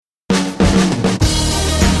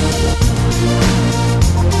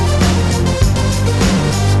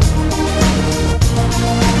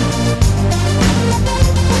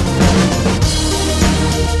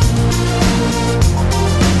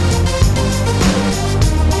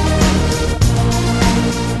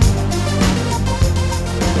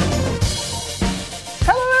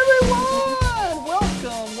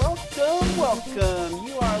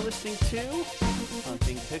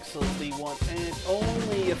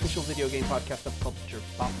official video game podcast of Culture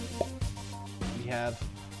Bop. We have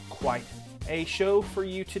quite a show for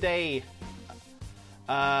you today.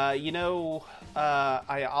 I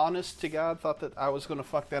honest to God thought that I was going to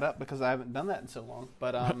fuck that up because I haven't done that in so long.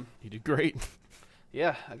 But You did great.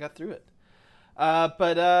 yeah, I got through it.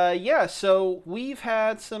 So we've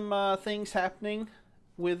had some things happening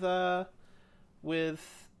with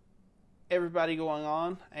everybody going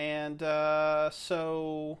on, and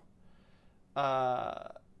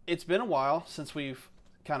it's been a while since we've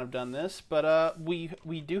kind of done this, but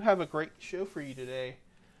we do have a great show for you today.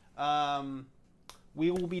 We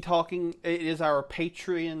will be talking. It is our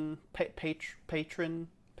Patreon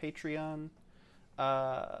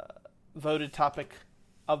voted topic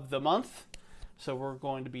of the month. So we're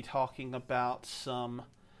going to be talking about some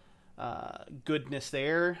goodness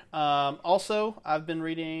there. Also, I've been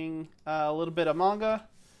reading a little bit of manga,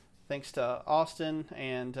 thanks to Austin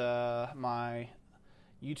and my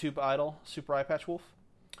YouTube idol, Super Eye Patch Wolf.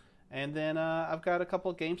 And then I've got a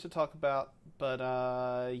couple of games to talk about. But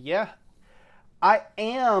yeah, I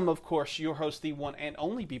am, of course, your host, the one and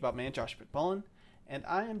only Bebop Man, Josh McMullen. And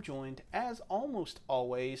I am joined, as almost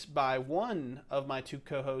always, by one of my two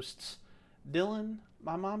co-hosts, Dylan,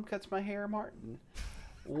 my mom cuts my hair, Martin.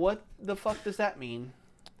 What the fuck does that mean?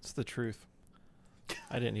 It's the truth.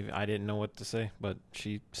 I didn't know what to say, but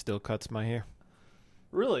she still cuts my hair.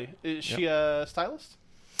 Really? Is she a stylist?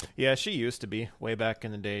 Yeah, she used to be way back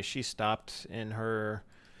in the day. She stopped in her,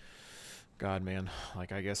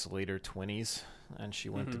 I guess later 20s, and she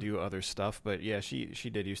went to do other stuff. But yeah, she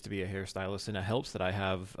did used to be a hairstylist, and it helps that I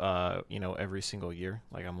have every single year,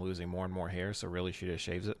 like I'm losing more and more hair. So really, she just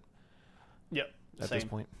shaves it. Yep. At same. this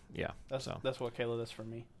point, yeah. That's what Kayla does for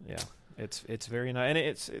me. Yeah, it's very nice, and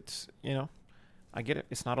it's I get it.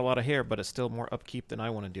 It's not a lot of hair, but it's still more upkeep than I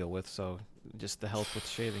want to deal with. So just the help with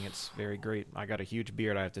shaving, it's very great. I got a huge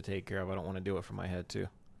beard I have to take care of. I don't want to do it for my head too.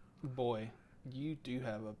 Boy, you do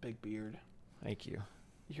have a big beard. Thank you.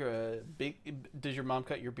 You're a big. Does your mom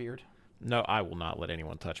cut your beard? No, I will not let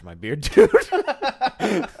anyone touch my beard, dude.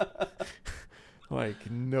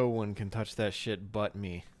 Like no one can touch that shit but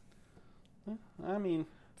me. I mean,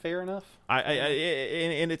 fair enough.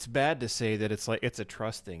 And it's bad to say that it's like it's a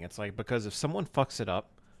trust thing. It's like because if someone fucks it up,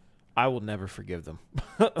 I will never forgive them.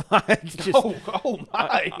 Oh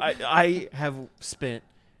my! I have spent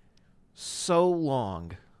so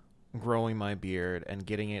long growing my beard and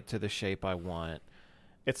getting it to the shape I want.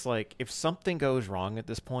 It's like if something goes wrong at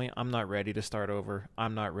this point, I'm not ready to start over.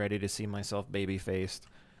 I'm not ready to see myself baby faced.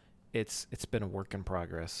 It's been a work in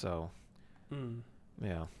progress. So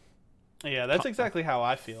yeah. Yeah, that's exactly how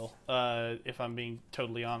I feel, if I'm being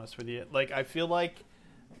totally honest with you. Like, I feel like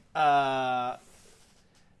if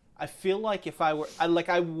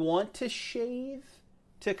I want to shave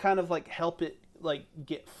to kind of, like, help it, like,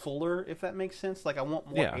 get fuller, if that makes sense. Like, I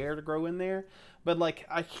want more hair to grow in there. But, like,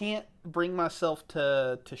 I can't bring myself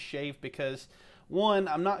to shave because, one,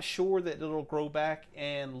 I'm not sure that it'll grow back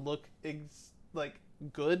and look,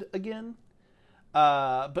 good again.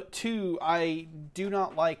 But two, I do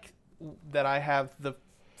not like that I have the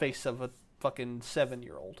face of a fucking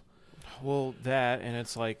 7-year-old. Well, that, and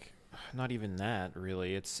it's like, not even that,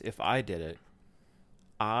 really. It's, if I did it,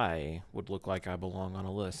 I would look like I belong on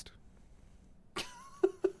a list.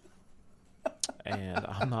 And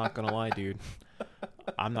I'm not gonna lie, dude.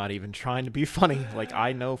 I'm not even trying to be funny. Like,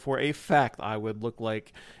 I know for a fact I would look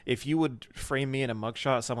like, if you would frame me in a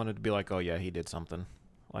mugshot, someone would be like, oh yeah, he did something.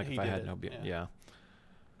 Like, if I had no beard. Yeah,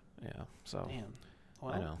 so. Damn.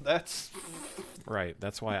 Well, I know. That's right.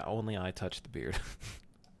 That's why only I touch the beard.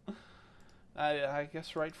 I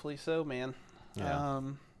guess rightfully so, man. Yeah.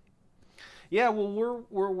 Well,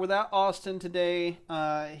 we're without Austin today.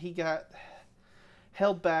 He got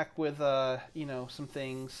held back with some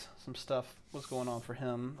things, some stuff was going on for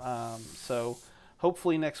him. So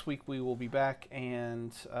hopefully next week we will be back,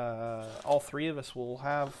 and all three of us will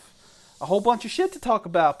have a whole bunch of shit to talk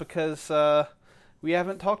about because we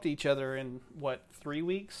haven't talked to each other in, 3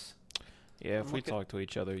 weeks? Yeah, if we talk to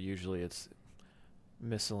each other, usually it's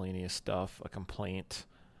miscellaneous stuff, a complaint,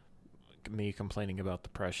 me complaining about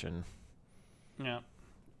depression. Yeah.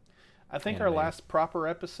 I think our last proper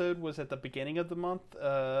episode was at the beginning of the month,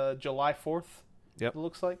 July 4th, Yep. it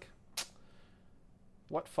looks like.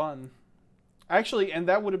 What fun. Actually, and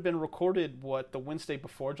that would have been recorded, the Wednesday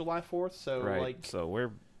before July 4th? So, right, so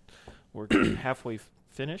we're halfway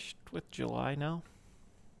finished with July now.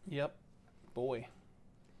 Yep. Boy.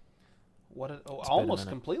 Almost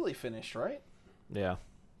completely finished, right? Yeah.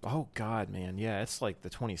 Oh, God, man. Yeah, it's like the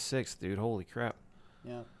 26th, dude. Holy crap.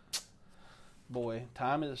 Yeah. Boy,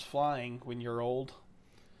 time is flying when you're old.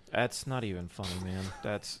 That's not even funny, man.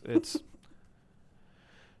 It's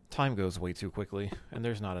time goes way too quickly, and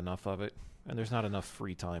there's not enough of it, and there's not enough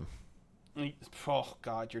free time. Oh,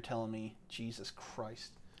 God, you're telling me. Jesus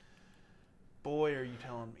Christ. Boy, are you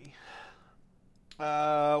telling me.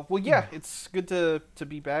 Well, yeah, it's good to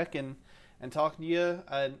be back and talking to you.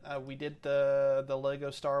 We did the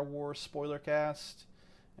Lego Star Wars spoiler cast,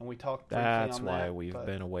 and we talked briefly on that. That's why we've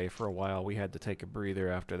been away for a while. We had to take a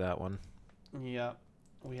breather after that one. Yeah,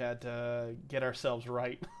 we had to get ourselves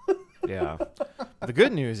right. Yeah. The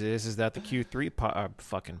good news is that the Q3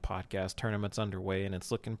 fucking podcast tournament's underway, and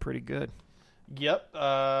it's looking pretty good. Yep.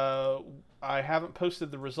 I haven't posted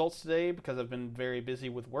the results today because I've been very busy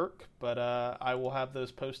with work, but I will have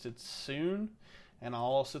those posted soon, and I'll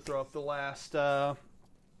also throw up the last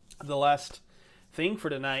thing for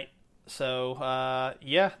tonight. So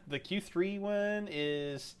yeah, the Q3 one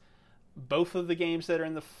is both of the games that are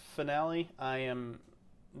in the finale. I am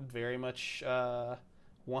very much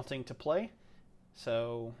wanting to play,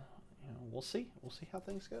 so we'll see how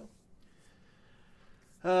things go.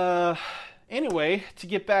 Anyway, to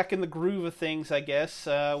get back in the groove of things, I guess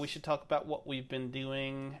we should talk about what we've been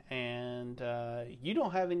doing. And you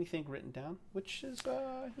don't have anything written down, which is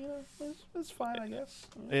is fine, I guess.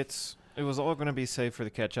 It was all going to be saved for the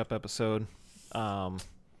catch-up episode. I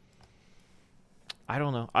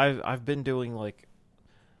don't know. I've been doing like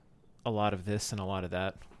a lot of this and a lot of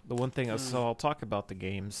that. The one thing, so I'll talk about the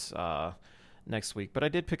games next week. But I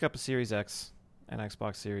did pick up a Series X, an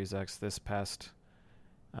Xbox Series X this past.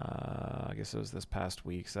 I guess it was this past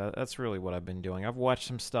week. So that's really what I've been doing. I've watched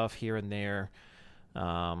some stuff here and there.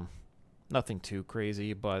 Nothing too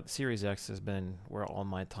crazy, but Series X has been where all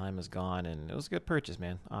my time has gone, and it was a good purchase,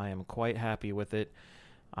 man. I am quite happy with it.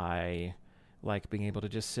 I like being able to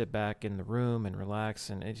just sit back in the room and relax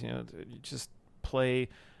and just play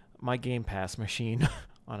my Game Pass machine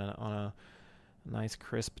on a nice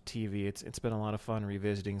crisp TV. It's been a lot of fun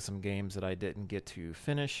revisiting some games that I didn't get to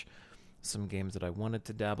finish, some games that I wanted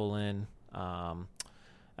to dabble in.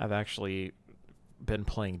 I've actually been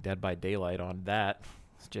playing Dead by Daylight on that.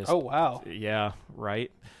 Oh, wow. Yeah,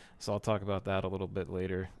 right. So I'll talk about that a little bit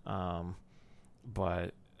later.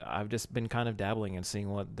 But I've just been kind of dabbling and seeing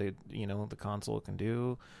what the console can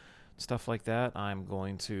do, stuff like that. I'm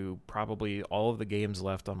going to probably all of the games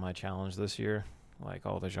left on my challenge this year, like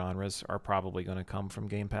all the genres, are probably going to come from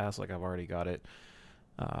Game Pass. Like I've already got it,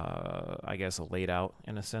 I guess, laid out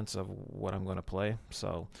in a sense of what I'm going to play.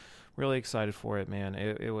 So really excited for it, man.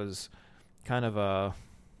 It was kind of a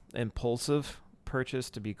impulsive purchase,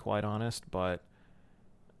 to be quite honest, but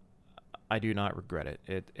I do not regret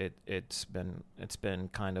it. It's been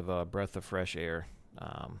kind of a breath of fresh air,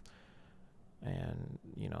 and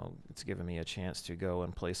it's given me a chance to go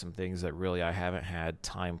and play some things that really I haven't had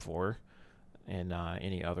time for in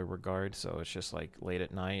any other regard. So it's just like late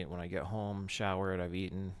at night when I get home, showered, I've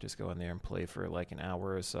eaten, just go in there and play for like an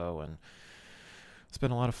hour or so, and it's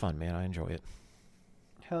been a lot of fun, man. I enjoy it.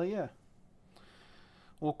 Hell yeah.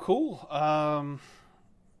 Well, cool.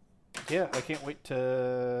 Yeah, I can't wait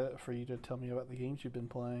for you to tell me about the games you've been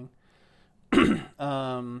playing.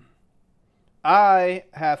 I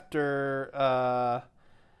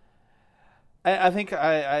think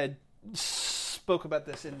I spoke about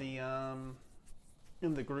this in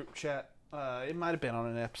the group chat. It might have been on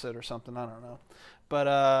an episode or something. I don't know.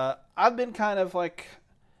 But I've been kind of like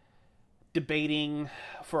debating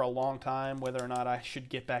for a long time whether or not I should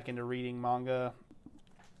get back into reading manga.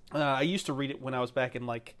 I used to read it when I was back in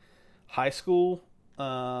like high school,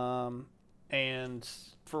 and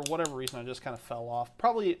for whatever reason I just kind of fell off.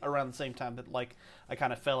 Probably around the same time that like I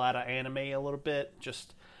kind of fell out of anime a little bit.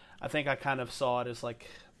 Just I think I kind of saw it as like,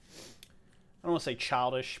 I don't want to say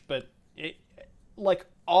childish, but it like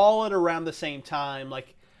all at around the same time.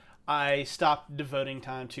 Like I stopped devoting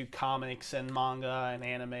time to comics and manga and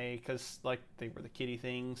anime because like they were the kiddie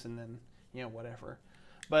things, and then whatever.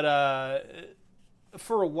 But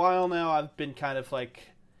for a while now, I've been kind of like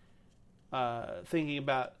thinking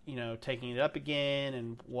about taking it up again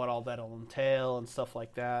and what all that'll entail and stuff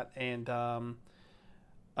like that. And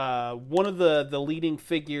one of the leading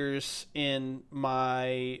figures in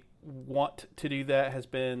my want to do that has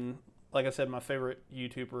been, like I said, my favorite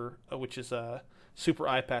YouTuber, which is Super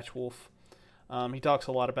Eye Patch Wolf. He talks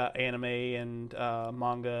a lot about anime and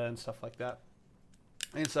manga and stuff like that.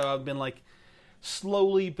 And so I've been like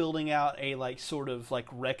slowly building out a like sort of like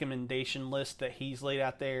recommendation list that he's laid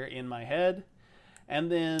out there in my head.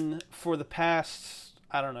 And then for the past,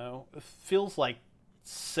 I don't know, it feels like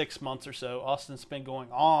 6 months or so, Austin's been going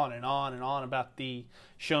on and on and on about the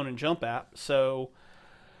Shonen Jump app. So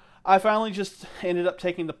I finally just ended up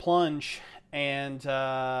taking the plunge and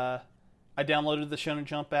I downloaded the Shonen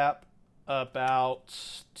Jump app about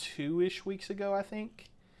 2-ish weeks ago, I think.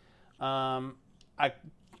 I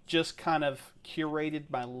just kind of curated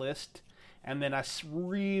my list, and then I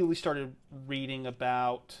really started reading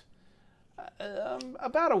about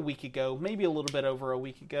a week ago, maybe a little bit over a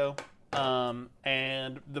week ago.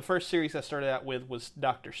 And the first series I started out with was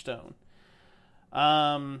Dr. Stone.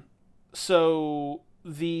 So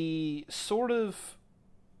the sort of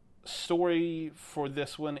story for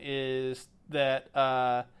this one is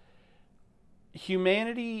that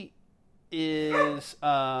humanity is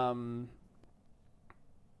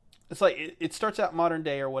it's like it starts out modern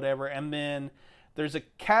day or whatever, and then there's a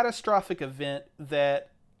catastrophic event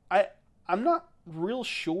that I'm not real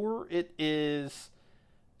sure it is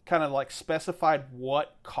kind of like specified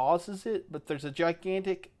what causes it, but there's a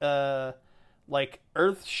gigantic like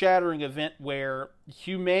earth-shattering event where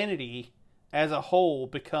humanity as a whole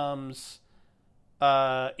becomes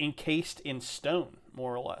encased in stone,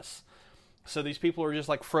 more or less. So these people are just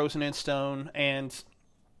like frozen in stone, and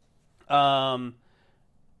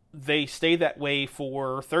they stay that way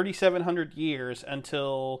for 3,700 years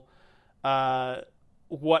until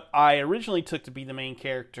what I originally took to be the main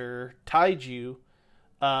character, Taiju,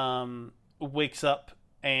 wakes up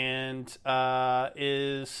and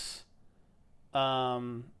is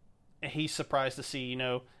he's surprised to see,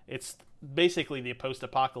 it's basically the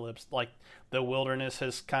post-apocalypse. Like, the wilderness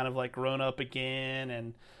has kind of like grown up again,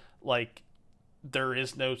 and like there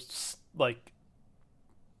is no like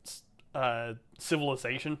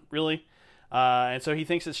civilization really, and so he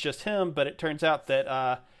thinks it's just him, but it turns out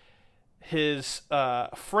that his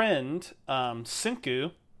friend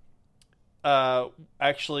Senku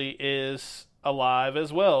actually is alive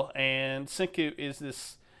as well, and Senku is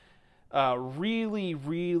this really,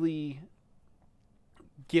 really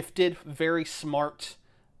gifted, very smart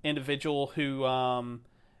individual who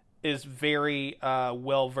is very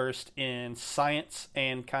well versed in science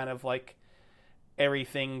and kind of like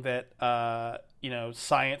everything that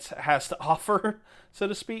science has to offer, so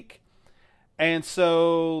to speak. And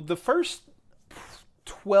so the first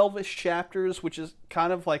 12-ish chapters, which is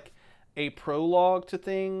kind of like a prologue to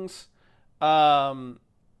things,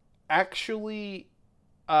 actually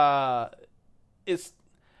is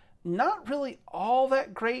not really all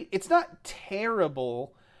that great. It's not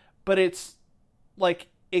terrible, but it's like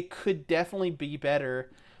it could definitely be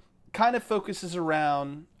better. Kind of focuses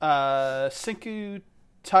around Senku,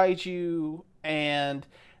 Taiju, and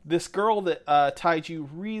this girl that Taiju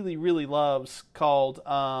really, really loves called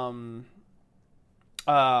oh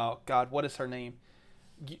god, what is her name?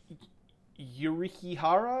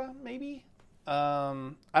 Yurihara, maybe?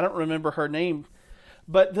 I don't remember her name.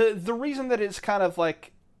 But the reason that it's kind of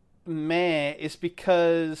like meh is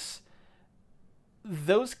because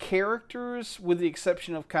those characters, with the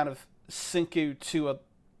exception of kind of Senku to a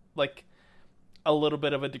little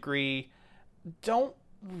bit of a degree, don't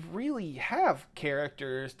really have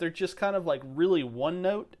characters. They're just kind of like really one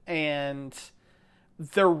note, and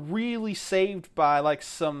they're really saved by like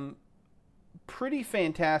some pretty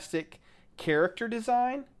fantastic character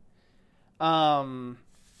design.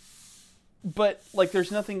 But like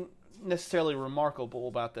there's nothing necessarily remarkable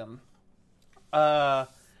about them.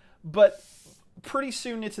 But pretty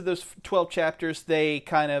soon into those 12 chapters, they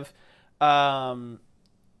kind of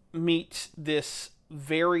meet this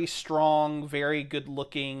very strong, very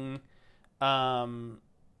good-looking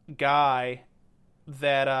guy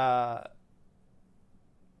that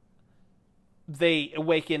they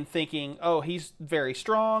awaken thinking, oh, he's very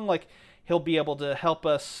strong, like he'll be able to help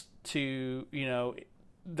us to,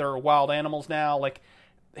 there are wild animals now, like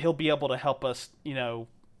he'll be able to help us,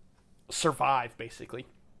 survive, basically.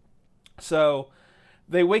 So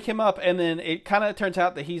they wake him up, and then it kind of turns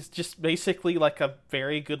out that he's just basically like a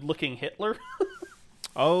very good-looking Hitler.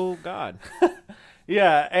 Oh, God.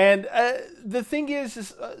 Yeah, and the thing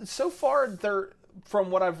is so far,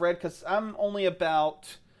 from what I've read, because I'm only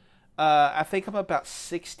about, I think I'm about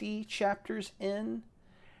 60 chapters in,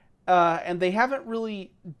 and they haven't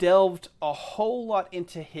really delved a whole lot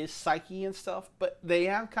into his psyche and stuff, but they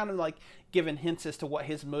have kind of like given hints as to what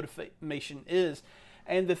his motivation is.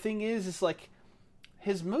 And the thing is like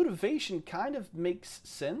his motivation kind of makes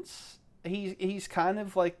sense. He's kind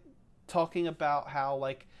of like talking about how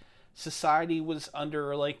like society was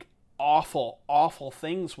under like awful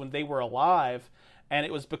things when they were alive, and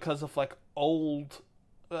it was because of like old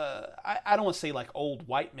I don't want to say like old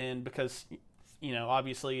white men, because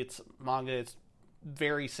obviously it's manga, it's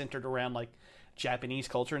very centered around like Japanese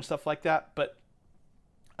culture and stuff like that, but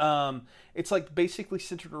It's like basically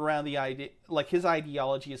centered around the idea, like his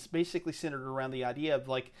ideology is basically centered around the idea of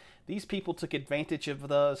like these people took advantage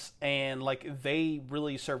of us and like they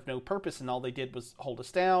really served no purpose and all they did was hold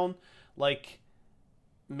us down. Like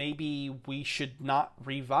maybe we should not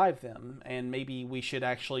revive them and maybe we should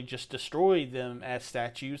actually just destroy them as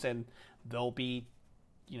statues and they'll be,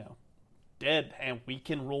 dead and we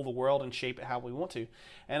can rule the world and shape it how we want to.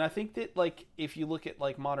 And I think that like if you look at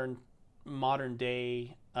like modern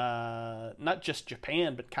day, not just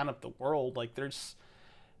Japan but kind of the world, like there's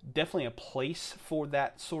definitely a place for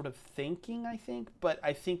that sort of thinking, I think. But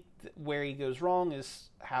I think where he goes wrong is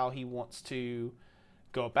how he wants to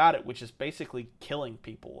go about it, which is basically killing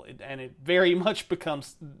people. And it very much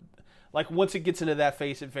becomes like once it gets into that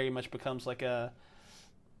phase, it very much becomes like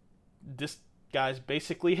this guy's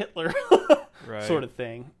basically Hitler right. sort of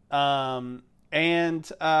thing.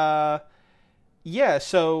 Yeah,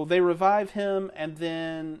 so they revive him, and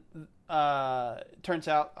then turns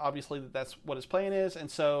out, obviously, that's what his plan is, and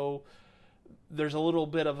so there's a little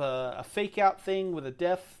bit of a fake-out thing with a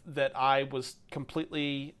death that I was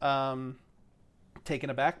completely taken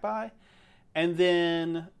aback by. And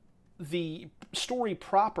then the story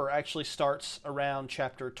proper actually starts around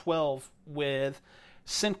chapter 12 with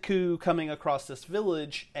Senku coming across this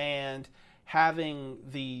village and having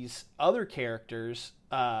these other characters,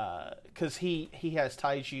 because he has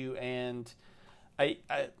Taiju and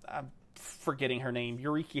I'm forgetting her name,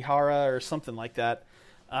 Yurikihara or something like that.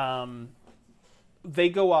 They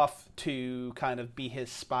go off to kind of be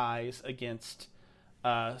his spies against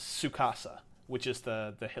Tsukasa, which is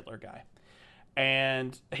the Hitler guy.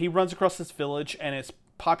 And he runs across this village, and it's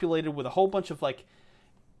populated with a whole bunch of like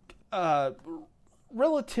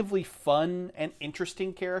relatively fun and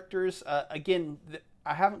interesting characters. Again,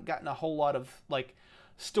 I haven't gotten a whole lot of like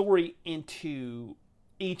story into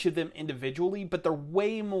each of them individually, but they're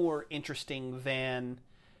way more interesting than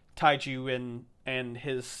Taiju and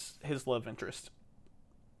his love interest.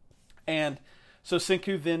 And so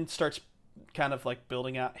Senku then starts kind of like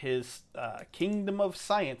building out his kingdom of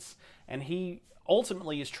science, and he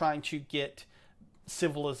ultimately is trying to get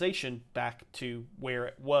civilization back to where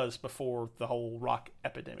it was before the whole rock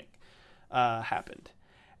epidemic happened.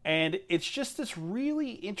 And it's just this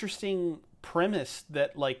really interesting premise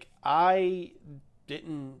that like I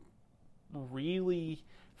didn't really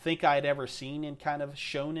think I'd ever seen in kind of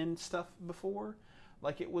shonen stuff before.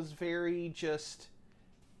 Like it was very just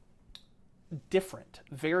different,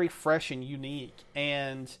 very fresh and unique.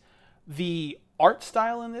 And the art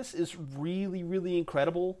style in this is really, really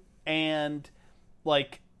incredible. And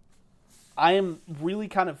like I am really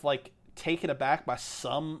kind of like taken aback by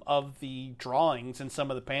some of the drawings and some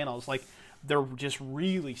of the panels. Like they're just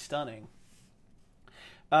really stunning.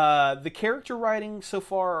 The character writing so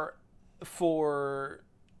far for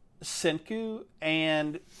Senku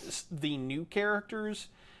and the new characters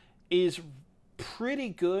is pretty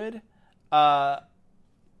good. I'm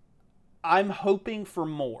hoping for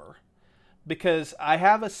more, because I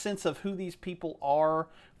have a sense of who these people are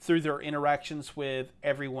through their interactions with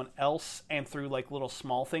everyone else and through like little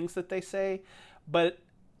small things that they say, but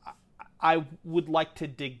I would like to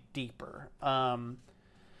dig deeper.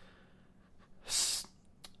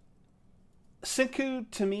 Senku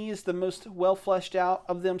to me is the most well fleshed out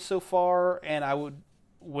of them so far, and I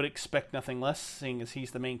would expect nothing less, seeing as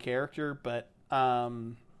he's the main character. But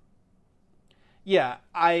yeah,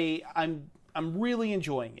 I'm really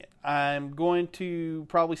enjoying it. I'm going to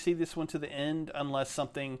probably see this one to the end unless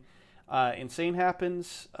something insane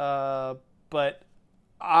happens. But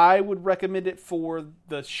I would recommend it for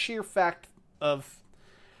the sheer fact of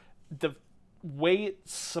the way it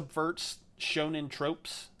subverts shonen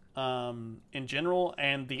tropes in general,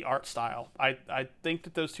 and the art style. I think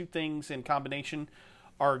that those two things in combination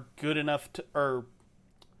are good enough to, or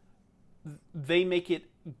they make it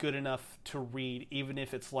good enough to read, even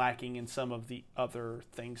if it's lacking in some of the other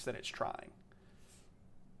things that it's trying.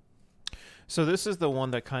 So this is the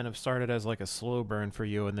one that kind of started as like a slow burn for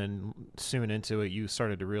you, and then soon into it, you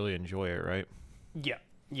started to really enjoy it, right? Yeah.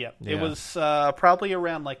 It was probably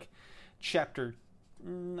around like chapter,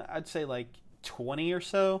 I'd say like 20 or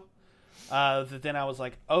so. Then I was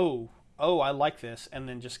like, oh, I like this, and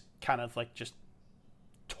then just kind of like just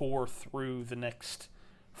tore through the next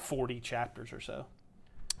 40 chapters or so.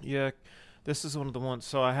 Yeah, this is one of the ones.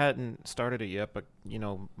 So I hadn't started it yet, but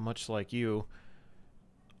much like you,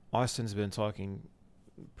 Austin's been talking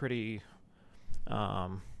pretty,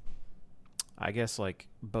 I guess like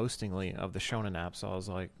boastingly of the Shonen app. So I was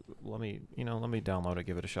like, let me download it,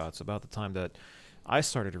 give it a shot. So about the time that I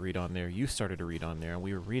started to read on there, you started to read on there, and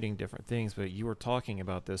we were reading different things, but you were talking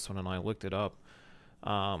about this one, and I looked it up.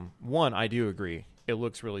 One, I do agree. It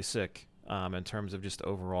looks really sick in terms of just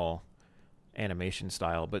overall animation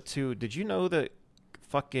style. But two, did you know that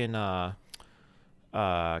fucking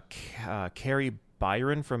Carrie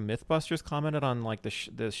Byron from MythBusters commented on like the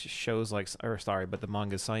show's like, or sorry, but the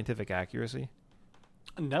manga's scientific accuracy?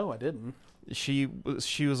 No, I didn't. She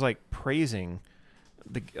was like praising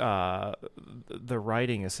the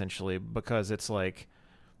writing essentially because it's like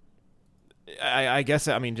I guess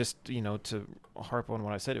I mean just to harp on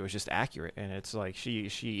what I said, it was just accurate, and it's like she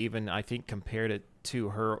even I think compared it to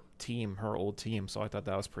her old team, so I thought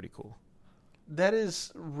that was pretty cool. That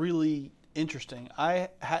is really interesting. I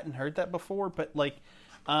hadn't heard that before, but like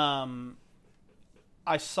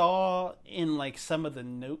I saw in like some of the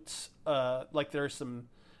notes like there are some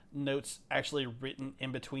notes actually written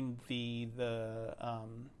in between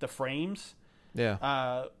the frames.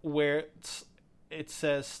 Yeah. Where it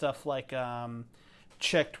says stuff like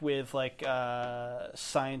checked with like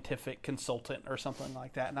scientific consultant or something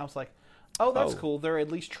like that, and I was like, oh, that's cool. They're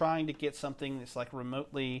at least trying to get something that's like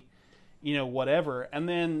remotely, whatever. And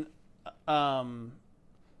then I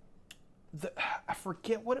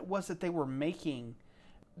forget what it was that they were making.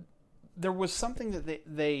 There was something that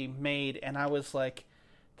they made, and I was like,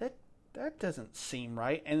 that doesn't seem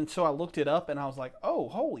right. And so I looked it up, and I was like, oh,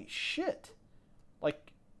 holy shit.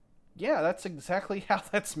 Like, yeah, that's exactly how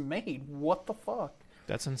that's made. What the fuck?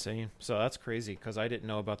 That's insane. So that's crazy, because I didn't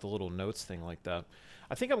know about the little notes thing like that.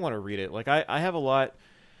 I think I want to read it. Like, I have a lot.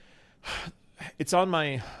 It's on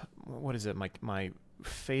my, what is it, my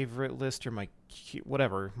favorite list, or my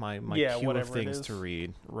whatever, my queue of things to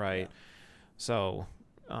read. Right. Yeah. So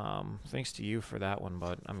thanks to you for that one,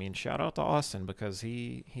 but I mean, shout out to Austin, because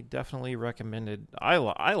he definitely recommended. I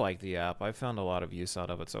like the app. I've found a lot of use out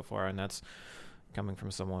of it so far, and that's coming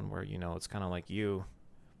from someone where it's kind of like you.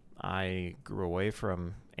 I grew away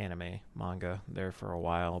from anime manga there for a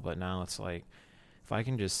while, but now it's like if I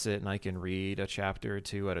can just sit and I can read a chapter or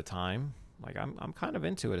two at a time, like I'm kind of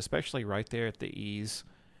into it, especially right there at the ease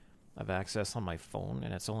of access on my phone,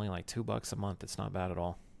 and it's only like $2 a month. It's not bad at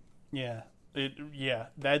all. Yeah.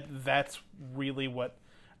 That's really what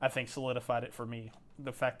I think solidified it for me.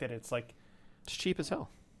 The fact that it's like it's cheap as hell.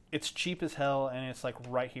 It's cheap as hell, and it's like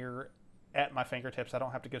right here at my fingertips. I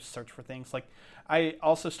don't have to go search for things. Like I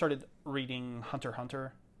also started reading Hunter x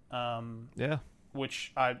Hunter. Yeah.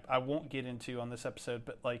 Which I won't get into on this episode,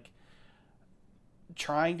 but like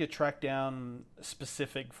trying to track down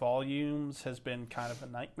specific volumes has been kind of a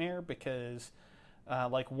nightmare, because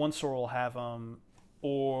like one store will have them,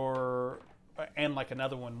 and like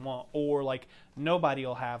another one won't, or like nobody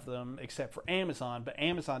will have them except for Amazon, but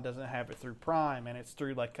Amazon doesn't have it through Prime, and it's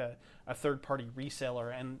through like a third-party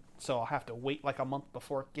reseller, and so I'll have to wait like a month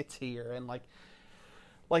before it gets here, and like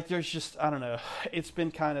there's just, I don't know, it's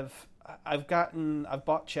been kind of, I've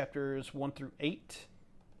bought chapters 1 through 8,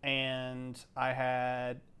 and I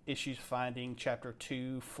had issues finding chapter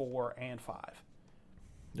 2, 4, and 5.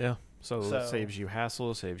 Yeah, so it saves you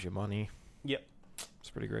hassle, saves you money. Yep. It's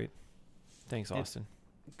pretty great. Thanks, Austin.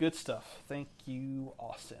 Good stuff. Thank you,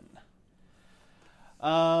 Austin.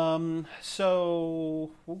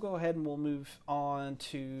 So we'll go ahead and we'll move on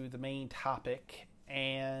to the main topic.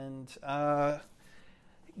 And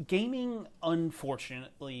gaming,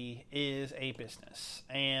 unfortunately, is a business.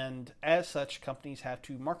 And as such, companies have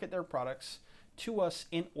to market their products to us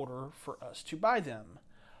in order for us to buy them.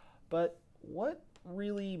 But what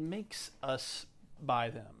really makes us buy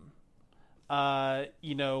them?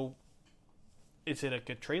 Is it a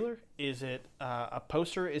good trailer? Is it a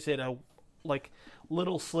poster? Is it a like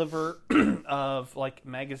little sliver of like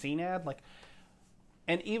magazine ad? Like,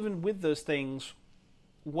 and even with those things,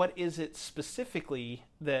 what is it specifically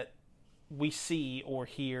that we see or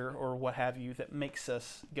hear or what have you that makes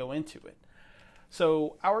us go into it?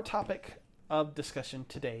 So our topic of discussion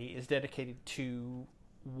today is dedicated to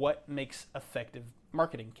what makes effective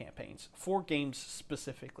marketing campaigns for games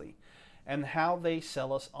specifically, and how they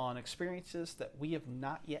sell us on experiences that we have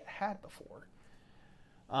not yet had before.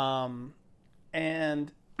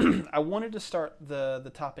 And I wanted to start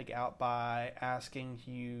the topic out by asking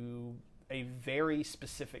you a very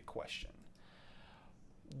specific question.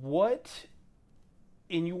 What,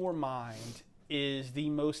 in your mind, is the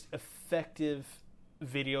most effective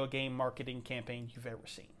video game marketing campaign you've ever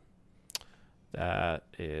seen? That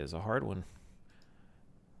is a hard one.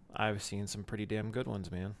 I've seen some pretty damn good ones,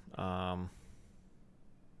 man.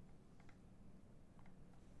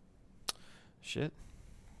 Shit.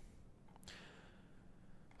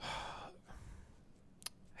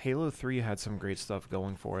 Halo 3 had some great stuff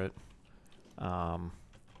going for it. But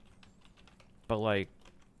like,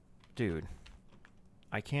 dude,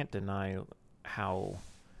 I can't deny how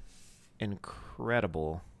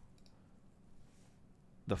incredible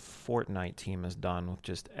the Fortnite team has done with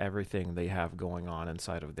just everything they have going on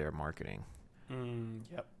inside of their marketing.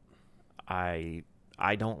 Yep. I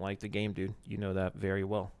don't like the game, dude. You know that very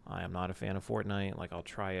well. I am not a fan of Fortnite. Like, I'll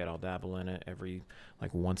try it, I'll dabble in it every,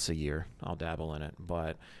 like, once a year. I'll dabble in it,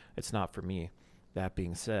 but it's not for me. That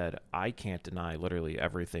being said, I can't deny literally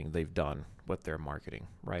everything they've done with their marketing,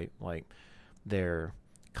 right? Like, they're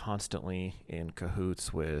constantly in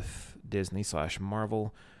cahoots with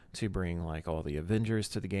Disney/Marvel to bring, like, all the Avengers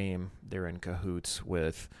to the game. They're in cahoots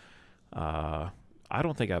with, I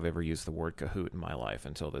don't think I've ever used the word cahoot in my life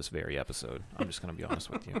until this very episode. I'm just going to be honest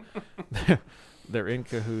with you. They're in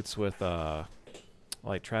cahoots with,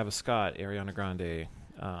 like, Travis Scott, Ariana Grande,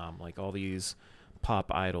 like, all these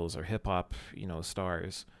pop idols or hip hop,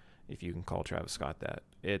 stars, if you can call Travis Scott that.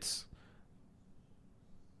 It's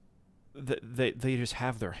they just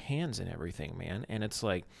have their hands in everything, man, and it's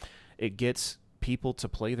like it gets people to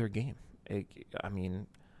play their game. I mean,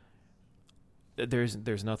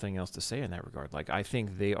 there's nothing else to say in that regard. Like, I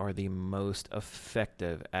think they are the most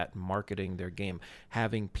effective at marketing their game,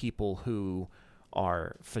 having people who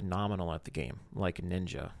are phenomenal at the game, like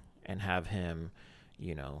Ninja, and have him,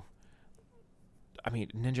 I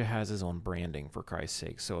mean, Ninja has his own branding, for Christ's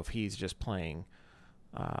sake. So if he's just playing,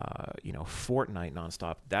 Fortnite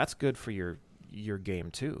nonstop, that's good for your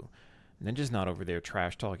game too. Ninja's not over there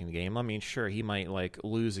trash talking the game. I mean, sure, he might like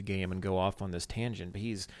lose a game and go off on this tangent, but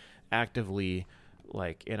he's actively,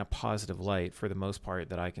 like, in a positive light for the most part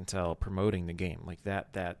that I can tell, promoting the game. Like,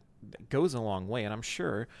 that goes a long way, and I'm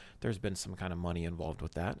sure there's been some kind of money involved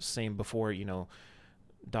with that. Same before,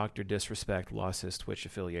 Dr. Disrespect lost his Twitch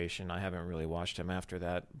affiliation. I haven't really watched him after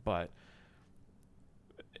that, but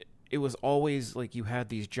it was always like you had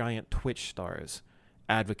these giant Twitch stars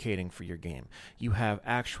advocating for your game. You have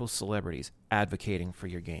actual celebrities advocating for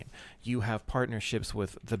your game. You have partnerships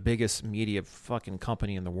with the biggest media fucking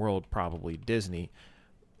company in the world, probably Disney,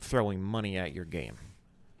 throwing money at your game.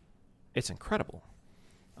 It's incredible.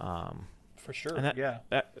 For sure. And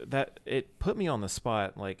that it put me on the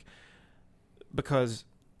spot, like, because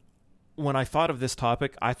when I thought of this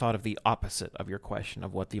topic, I thought of the opposite of your question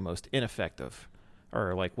of what the most ineffective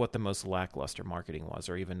or, like, what the most lackluster marketing was,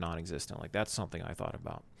 or even non-existent. Like, that's something I thought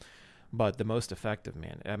about. But the most effective,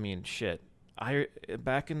 man, I mean, shit.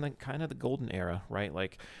 Back in the kind of the golden era, right?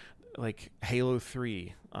 Like Halo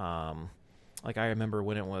 3. Like, I remember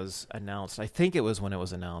when it was announced. I think it was when it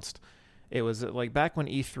was announced. It was like back when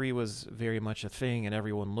E3 was very much a thing and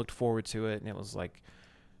everyone looked forward to it, and it was like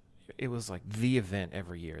the event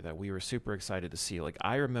every year that we were super excited to see. Like,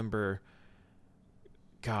 I remember,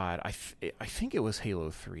 God, I think it was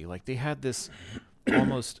Halo 3. Like, they had this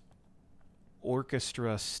almost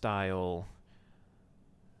orchestra style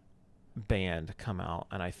band come out,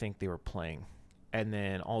 and I think they were playing, and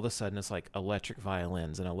then all of a sudden it's like electric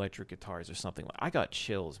violins and electric guitars or something. I got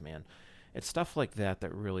chills, man. It's stuff like that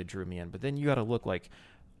really drew me in. But then you got to look, like,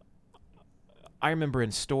 I remember in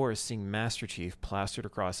stores seeing Master Chief plastered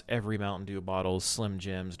across every Mountain Dew bottle, Slim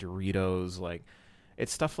Jims, Doritos. Like,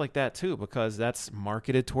 it's stuff like that too, because that's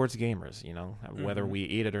marketed towards gamers, whether we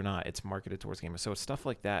eat it or not, it's marketed towards gamers. So it's stuff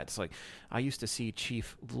like that. It's like, I used to see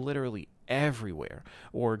Chief literally everywhere,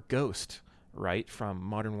 or Ghost, right, from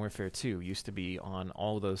Modern Warfare 2 used to be on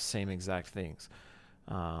all of those same exact things.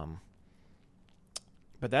 But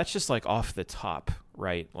that's just, like, off the top,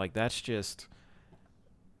 right? Like, that's just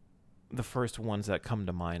the first ones that come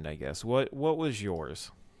to mind, I guess. What was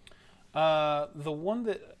yours? The one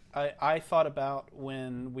that I thought about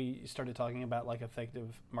when we started talking about, like,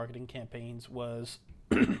 effective marketing campaigns was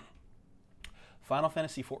Final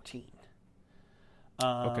Fantasy XIV.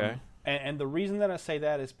 Okay. And the reason that I say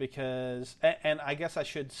that is because, and I guess I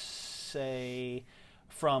should say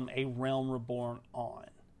from A Realm Reborn on.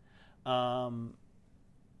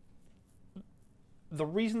 The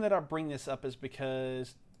reason that I bring this up is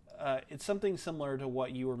because it's something similar to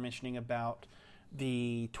what you were mentioning about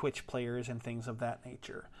the Twitch players and things of that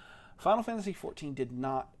nature. Final Fantasy XIV did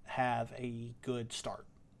not have a good start.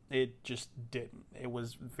 It just didn't. It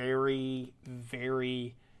was very,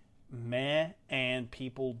 very meh, and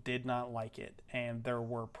people did not like it. And there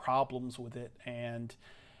were problems with it, and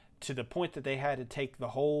to the point that they had to take the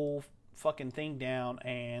whole fucking thing down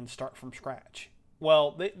and start from scratch.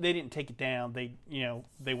 Well, they didn't take it down.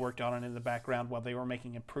 They worked on it in the background while they were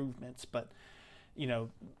making improvements. But,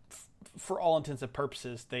 for all intents and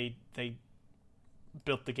purposes, they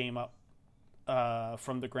built the game up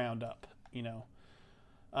from the ground up,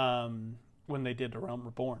 when they did A Realm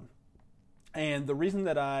Reborn. And the reason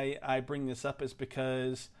that I bring this up is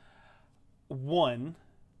because, one,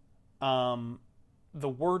 the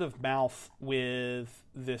word of mouth with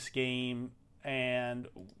this game and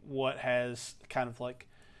what has kind of like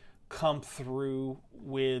come through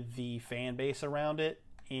with the fan base around it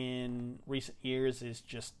in recent years is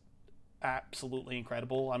just absolutely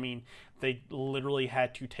incredible. I mean, they literally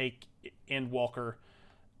had to take Endwalker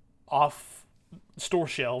off store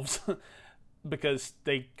shelves because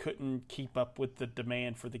they couldn't keep up with the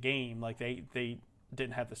demand for the game. Like they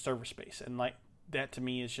didn't have the server space, and like that to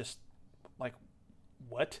me is just like,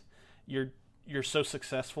 what? You're so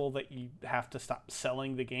successful that you have to stop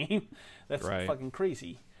selling the game? That's Right. fucking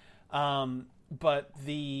crazy. But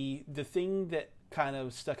the thing that kind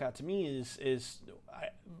of stuck out to me is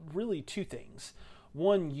really two things.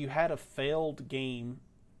 One, you had a failed game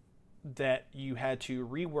that you had to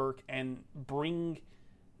rework and bring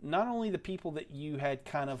not only the people that you had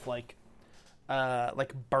kind of like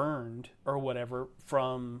burned or whatever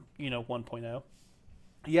from 1.0.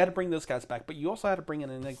 You had to bring those guys back, but you also had to bring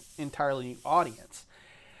in an entirely new audience.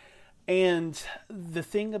 And the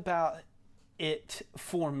thing about it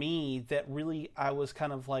for me that really I was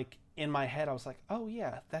kind of like in my head, I was like, oh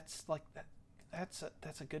yeah, that's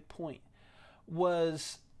a good point.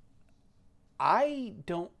 Was I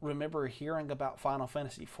don't remember hearing about Final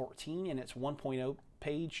Fantasy XIV in its 1.0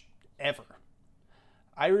 page ever.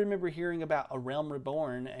 I remember hearing about A Realm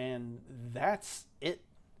Reborn, and that's it.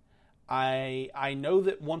 I know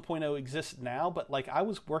that 1.0 exists now, but like I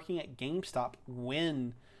was working at GameStop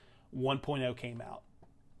when 1.0 came out.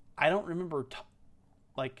 I don't remember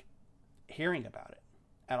hearing about it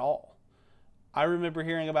at all. I remember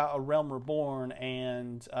hearing about A Realm Reborn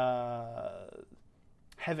and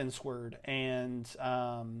Heavensward and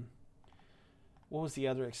what was the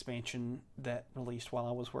other expansion that released while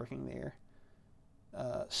I was working there?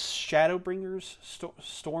 Shadowbringers,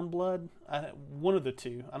 Stormblood, one of the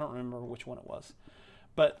two. I don't remember which one it was,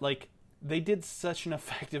 but like they did such an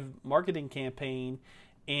effective marketing campaign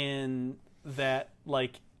in that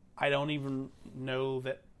like I don't even know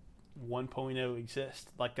that 1.0 exists.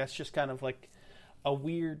 Like that's just kind of like a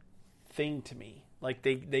weird thing to me. Like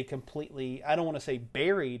they completely, I don't want to say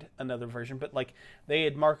buried another version, but like they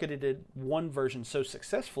had marketed one version so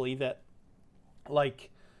successfully that like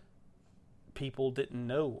people didn't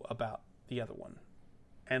know about the other one.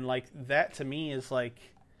 And like that to me is like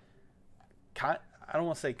I don't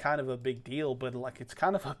want to say kind of a big deal, but like it's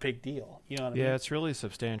kind of a big deal. You know what I mean? Yeah, it's really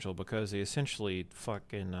substantial because they essentially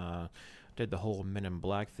fucking did the whole Men in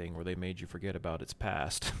Black thing where they made you forget about its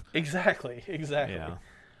past. Exactly. Yeah.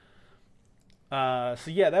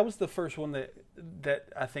 So yeah, that was the first one that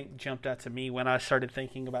I think jumped out to me when I started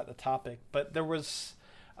thinking about the topic. But there was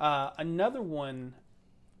another one,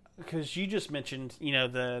 because you just mentioned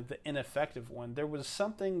the ineffective one. There was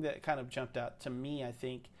something that kind of jumped out to me, I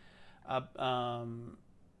think,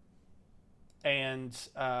 and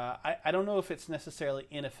I don't know if it's necessarily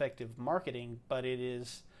ineffective marketing, but it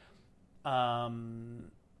is, I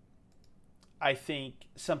think,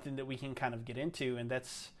 something that we can kind of get into, and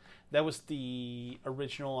that was the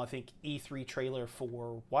original, I think, E3 trailer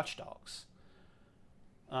for Watch Dogs.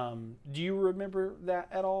 Do you remember that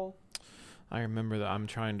at all? I remember that.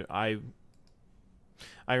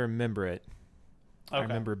 I remember it. Okay. I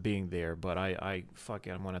remember being there, but I'm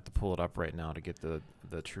gonna have to pull it up right now to get the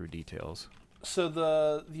true details. So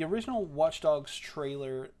the original Watch Dogs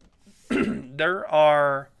trailer, there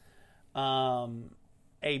are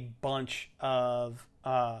a bunch of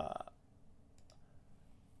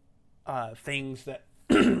things that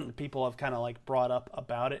people have kind of like brought up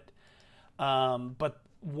about it. But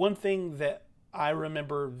one thing that I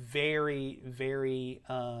remember very, very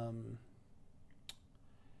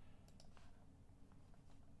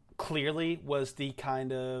clearly was the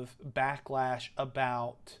kind of backlash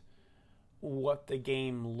about what the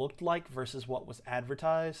game looked like versus what was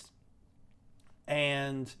advertised.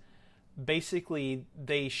 And basically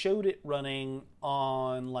they showed it running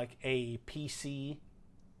on like a PC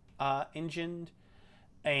engine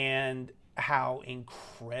and how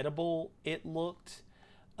incredible it looked,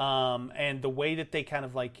 and the way that they kind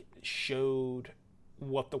of like showed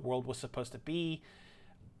what the world was supposed to be,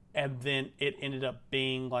 and then it ended up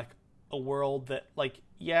being like a world that like,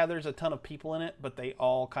 yeah, there's a ton of people in it, but they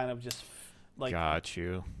all kind of just like, got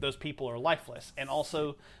you. Those people are lifeless, and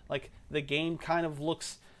also like the game kind of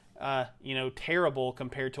looks terrible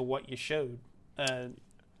compared to what you showed.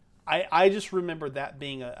 I just remember that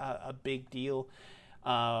being a big deal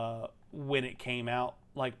when it came out.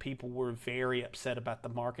 Like people were very upset about the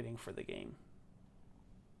marketing for the game.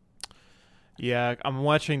 Yeah,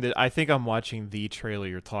 I think I'm watching the trailer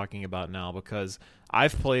you're talking about now because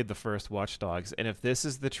I've played the first Watch Dogs, and if this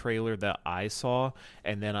is the trailer that I saw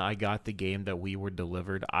and then I got the game that we were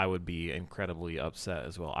delivered, I would be incredibly upset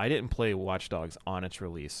as well. I didn't play Watch Dogs on its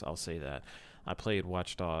release, I'll say that. I played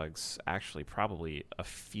Watch Dogs actually probably a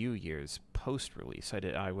few years post-release.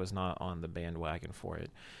 I was not on the bandwagon for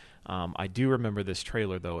it. I do remember this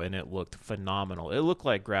trailer though, and it looked phenomenal. It looked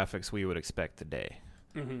like graphics we would expect today.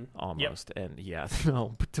 Mm-hmm. Almost. Yep. And yeah,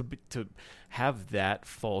 no, but to have that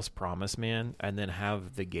false promise, man, and then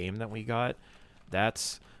have the game that we got,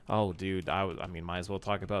 that's oh dude, I mean might as well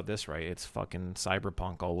talk about this, right? It's fucking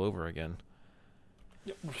Cyberpunk all over again.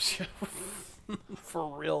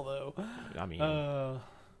 For real though. I mean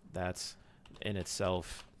that's in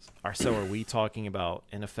itself. So are we talking about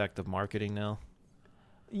ineffective marketing now?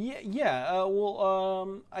 Yeah.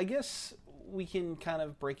 I guess we can kind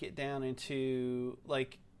of break it down into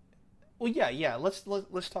like, well, yeah.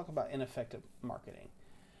 Let's talk about ineffective marketing,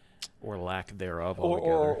 or lack thereof,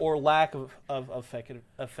 or lack of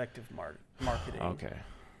effective marketing. Okay,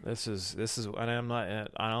 this is, and I'm not.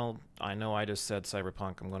 I know I just said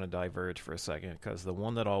Cyberpunk. I'm going to diverge for a second because the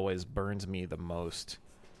one that always burns me the most,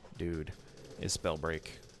 dude, is Spellbreak,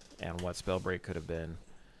 and what Spellbreak could have been,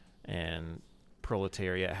 and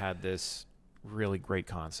Proletariat had this really great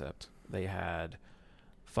concept. They had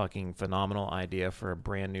fucking phenomenal idea for a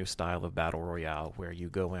brand new style of battle royale where you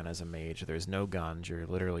go in as a mage. There's no guns. You're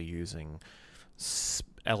literally using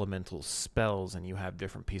elemental spells, and you have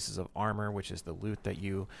different pieces of armor, which is the loot that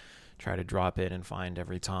you try to drop in and find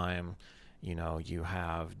every time. You know, you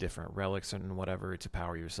have different relics and whatever to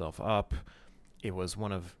power yourself up. It was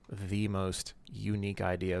one of the most unique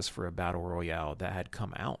ideas for a battle royale that had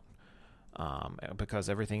come out. Because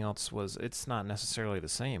everything else it's not necessarily the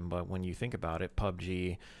same, but when you think about it,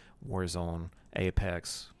 PUBG, Warzone,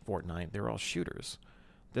 Apex, Fortnite, they're all shooters.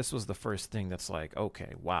 This was the first thing that's like,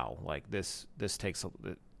 okay, wow, like this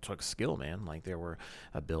it took skill, man. Like there were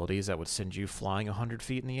abilities that would send you flying 100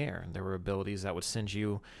 feet in the air, and there were abilities that would send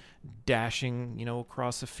you dashing,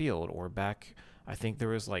 across the field or back. I think there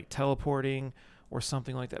was like teleporting or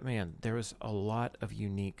something like that. Man, there was a lot of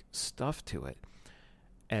unique stuff to it.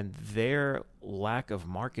 And their lack of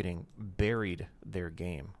marketing buried their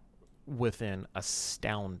game within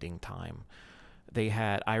astounding time.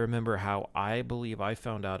 I remember how I believe I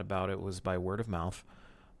found out about it was by word of mouth.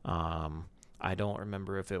 I don't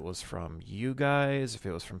remember if it was from you guys, if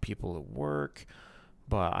it was from people at work,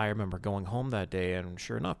 but I remember going home that day and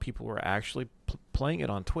sure enough, people were actually playing it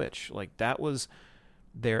on Twitch. Like that was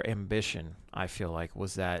their ambition, I feel like,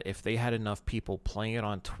 was that if they had enough people playing it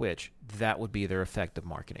on Twitch, that would be their effective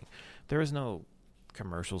marketing. There is no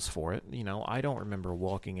commercials for it. I don't remember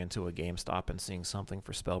walking into a GameStop and seeing something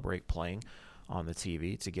for Spellbreak playing on the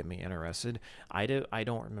TV to get me interested. I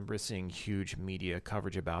don't remember seeing huge media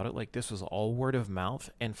coverage about it. Like this was all word of mouth,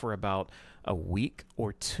 and for about a week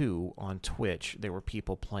or two on Twitch, there were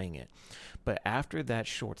people playing it. But after that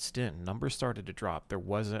short stint, numbers started to drop. There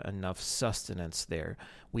wasn't enough sustenance there.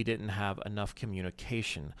 We didn't have enough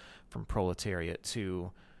communication from Proletariat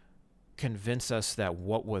to convince us that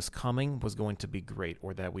what was coming was going to be great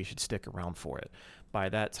or that we should stick around for it. By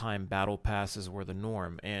that time, battle passes were the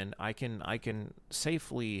norm, and I can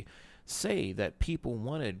safely say that people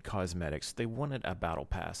wanted cosmetics. They wanted a battle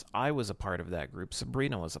pass. I was a part of that group.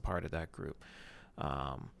 Sabrina was a part of that group.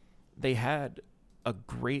 They had a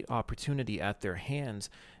great opportunity at their hands,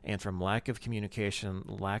 and from lack of communication,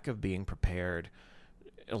 lack of being prepared,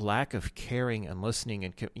 lack of caring and listening,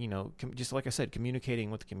 and just like I said, communicating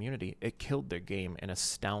with the community, it killed their game in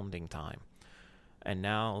astounding time. And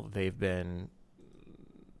now they've been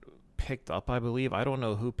picked up, I believe. I don't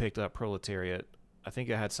know who picked up Proletariat. I think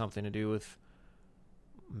it had something to do with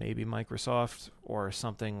maybe Microsoft or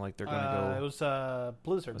something. Like they're going to go. It was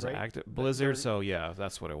Blizzard, was right? Blizzard. So yeah,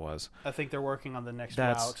 that's what it was. I think they're working on the next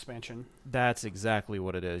WoW expansion. That's exactly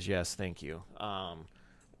what it is. Yes, thank you.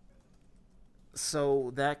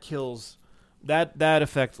 So that kills that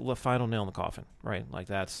effect. The final nail in the coffin, right? Like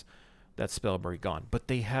that's Spellbreak gone. But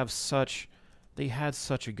they had such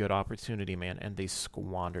a good opportunity, man, and they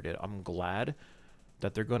squandered it. I'm glad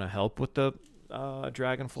that they're going to help with the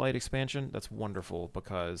Dragonflight expansion. That's wonderful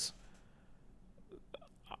because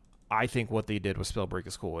I think what they did with Spellbreak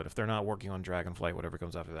is cool. And if they're not working on Dragonflight, whatever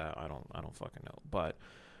comes after that, I don't fucking know. But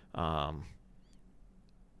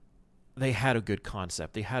they had a good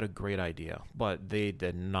concept. They had a great idea, but they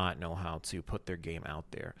did not know how to put their game out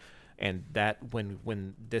there. And that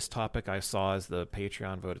when this topic I saw as the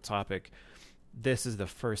Patreon voted topic, this is the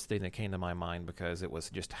first thing that came to my mind because it was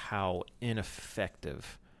just how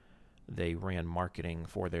ineffective they ran marketing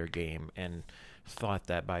for their game and thought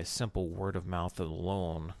that by simple word of mouth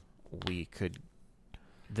alone, they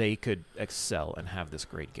could excel and have this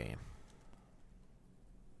great game.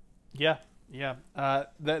 Yeah.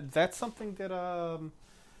 That's something that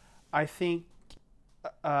I think.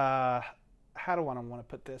 How do I want to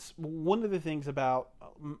put this? One of the things about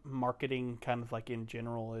marketing, kind of like in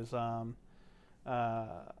general, is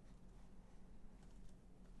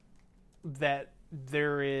that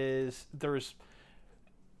there's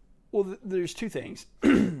two things.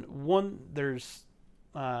 One, there's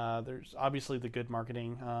obviously the good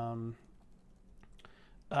marketing,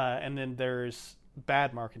 and then there's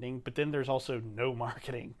bad marketing, but then there's also no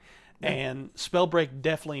marketing. Yeah. And Spellbreak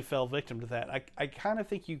definitely fell victim to that. I kind of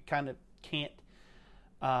think you kind of can't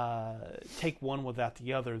take one without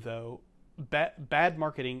the other, though. Bad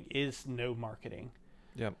marketing is no marketing.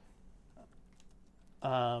 Yep.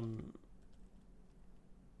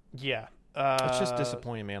 Yeah. It's just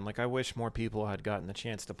disappointing, man. Like, I wish more people had gotten the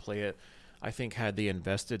chance to play it. I think had they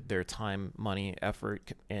invested their time, money,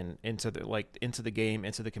 effort into the game,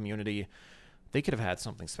 into the community, they could have had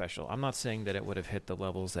something special. I'm not saying that it would have hit the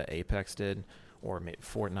levels that Apex did or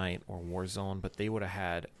Fortnite or Warzone, but they would have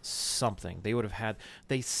had something.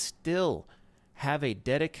 They still have a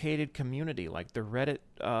dedicated community. Like the Reddit,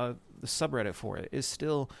 the subreddit for it is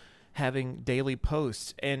still having daily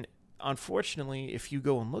posts. And unfortunately, if you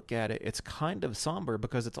go and look at it, it's kind of somber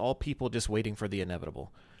because it's all people just waiting for the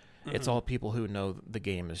inevitable. Mm-hmm. It's all people who know the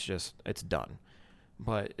game is it's done.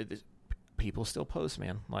 But people still post,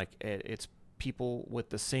 man. Like, it's people with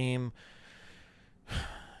the same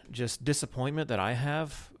just disappointment that I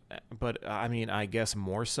have. But, I mean, I guess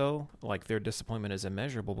more so. Like, their disappointment is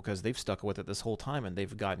immeasurable because they've stuck with it this whole time and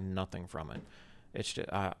they've gotten nothing from it. It's just,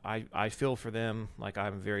 I feel for them. Like,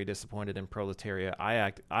 I'm very disappointed in Proletariat.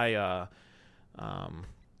 I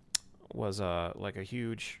was like a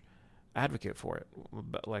huge advocate for it,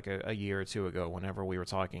 but like a year or two ago, whenever we were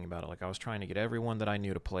talking about it. Like, I was trying to get everyone that I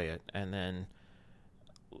knew to play it, and then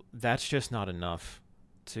that's just not enough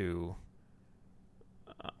to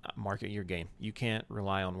market your game. You can't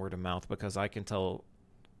rely on word of mouth because I can tell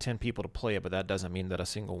 10 people to play it, but that doesn't mean that a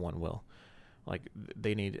single one will. Like,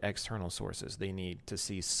 they need external sources. They need to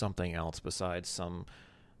see something else besides some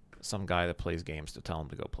guy that plays games to tell them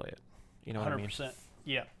to go play it. You know 100%. What I mean? 100%.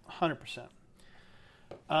 Yeah, 100%.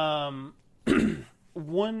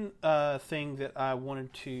 One thing that I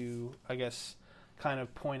wanted to, I guess, kind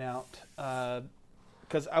of point out,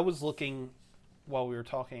 because I was looking while we were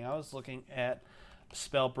talking, I was looking at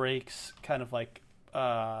Spellbreak's kind of like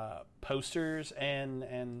posters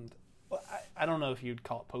and I don't know if you'd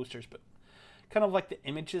call it posters, but kind of like the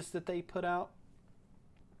images that they put out.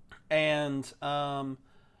 And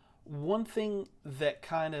one thing that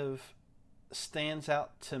kind of stands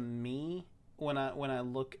out to me when I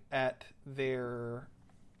look at the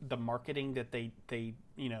marketing that they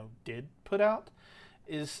did put out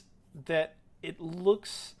is that it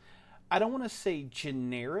looks, I don't want to say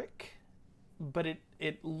generic, but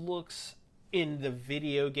it looks in the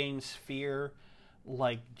video game sphere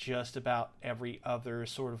like just about every other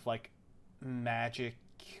sort of like magic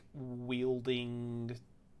wielding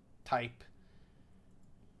type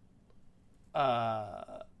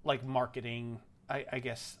like marketing. I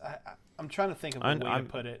guess I'm trying to think of a way to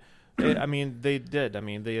put it. I mean, they did. I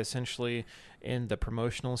mean, they essentially, in the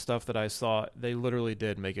promotional stuff that I saw, they literally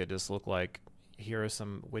did make it just look like, here are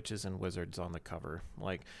some witches and wizards on the cover.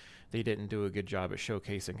 Like, they didn't do a good job at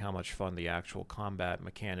showcasing how much fun the actual combat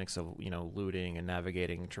mechanics of, looting and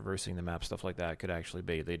navigating, traversing the map, stuff like that could actually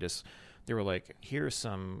be. They were like, here's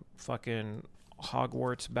some fucking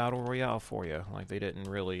Hogwarts Battle Royale for you. Like, they didn't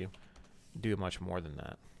really do much more than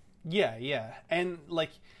that. Yeah. And,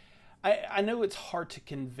 like, I know it's hard to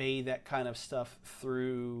convey that kind of stuff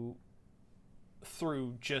through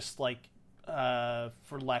just, like,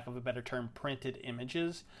 for lack of a better term, printed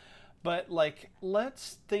images. But, like,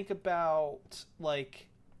 let's think about, like,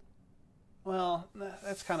 well,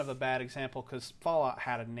 that's kind of a bad example because Fallout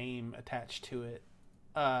had a name attached to it.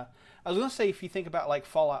 I was going to say, if you think about, like,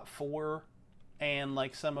 Fallout 4 and,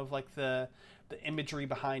 like, some of, like, the imagery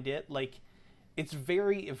behind it, like, it's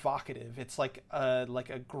very evocative. It's like a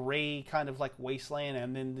gray kind of, like, wasteland,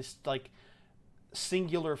 and then this, like,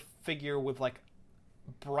 singular figure with, like,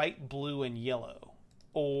 bright blue and yellow.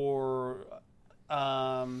 Or,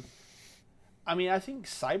 I mean, I think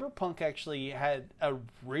Cyberpunk actually had a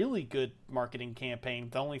really good marketing campaign.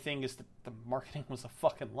 The only thing is that the marketing was a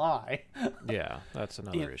fucking lie. Yeah, that's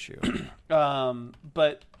another issue.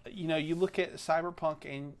 But, you look at Cyberpunk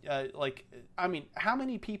and, like, I mean, how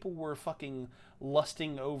many people were fucking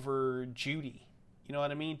lusting over Judy? You know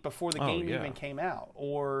what I mean? Before the Oh, game yeah. even came out,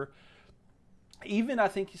 or even I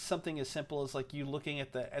think something as simple as like you looking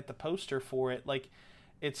at the poster for it, like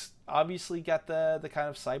it's obviously got the kind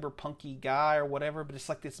of cyberpunky guy or whatever, but it's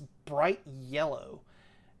like this bright yellow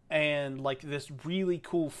and like this really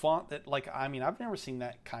cool font that like I mean I've never seen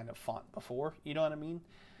that kind of font before. You know what I mean?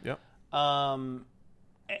 Yep. And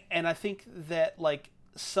I think that like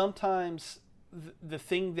sometimes the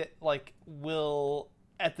thing that like will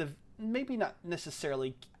at the maybe not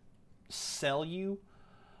necessarily sell you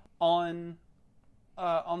on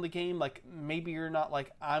the game, like maybe you're not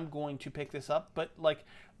like I'm going to pick this up, but like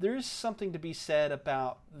there's something to be said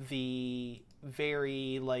about the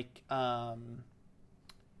very like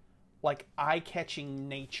eye-catching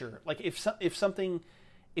nature. Like if something,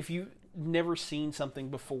 if you've never seen something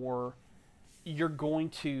before, you're going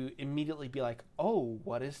to immediately be like, oh,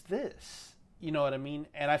 what is this? You know what I mean?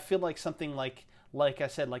 And I feel like something like I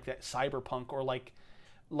said, like that cyberpunk or like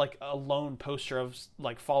a lone poster of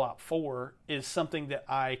like Fallout 4 is something that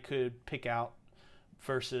I could pick out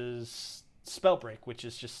versus Spellbreak, which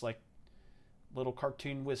is just like little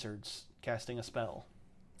cartoon wizards casting a spell.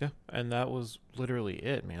 Yeah, and that was literally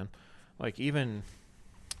it, man. Like, even,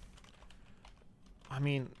 I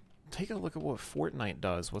mean, take a look at what Fortnite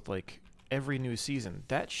does with, like, every new season.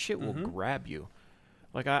 That shit will grab you.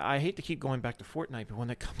 Like, I hate to keep going back to Fortnite, but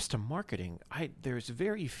when it comes to marketing, there's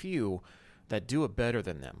very few that do it better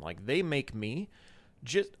than them. Like, they make me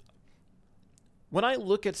just... When I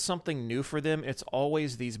look at something new for them, it's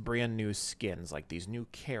always these brand new skins, like these new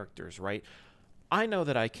characters, right? I know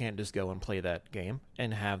that I can't just go and play that game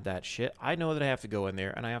and have that shit. I know that I have to go in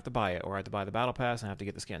there and I have to buy it, or I have to buy the battle pass and I have to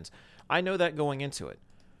get the skins. I know that going into it.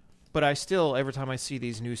 But I still, every time I see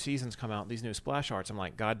these new seasons come out, these new splash arts, I'm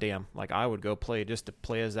like, God damn, like I would go play just to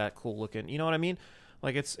play as that cool looking, you know what I mean?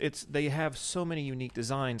 Like it's they have so many unique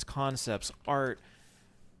designs, concepts, art.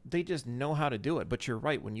 They just know how to do it. But you're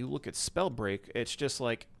right, when you look at Spellbreak, it's just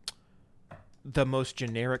like the most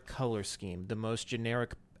generic color scheme, the most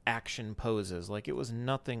generic action poses. Like it was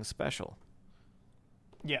nothing special.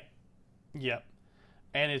 Yeah.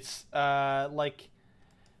 And it's like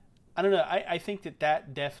I don't know, I think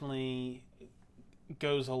that definitely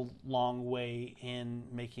goes a long way in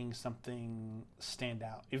making something stand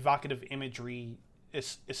out. Evocative imagery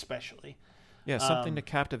especially. Yeah, something to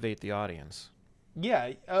captivate the audience.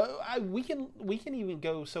 Yeah, we can even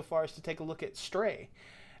go so far as to take a look at Stray.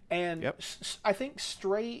 And Yep. I think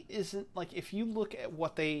Stray isn't like, if you look at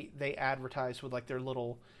what they advertise with like their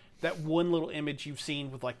little, that one little image you've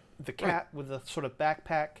seen with like the cat with the sort of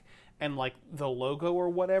backpack and like the logo or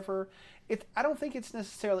whatever, I don't think it's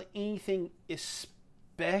necessarily anything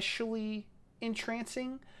especially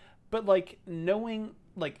entrancing, but like knowing,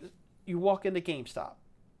 like you walk into GameStop,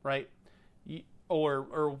 right?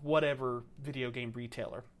 Or whatever video game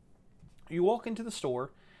retailer. You walk into the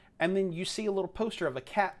store and then you see a little poster of a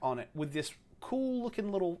cat on it with this cool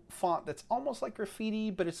looking little font that's almost like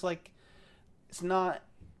graffiti, but it's like, it's not.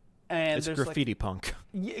 And it's there's graffiti like, punk.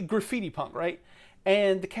 Yeah, graffiti punk, right?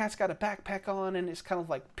 And the cat's got a backpack on and it's kind of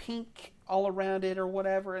like pink all around it or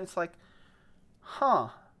whatever. And it's like, huh,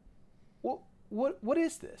 what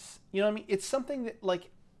is this? You know what I mean? It's something that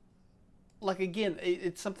like again,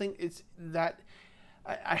 it's something, it's that,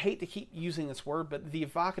 I hate to keep using this word, but the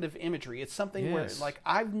evocative imagery. It's something where, like,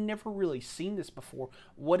 I've never really seen this before.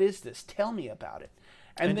 What is this? Tell me about it.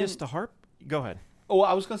 And then, just to harp, go ahead. Oh,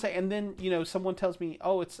 I was going to say, and then, you know, someone tells me,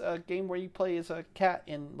 oh, it's a game where you play as a cat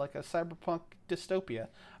in, like, a cyberpunk dystopia.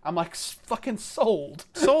 I'm like, fucking sold.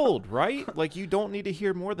 Sold, right? Like, you don't need to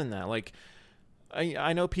hear more than that. Like,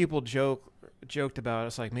 I know people joked about it.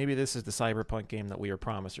 It's like, maybe this is the cyberpunk game that we were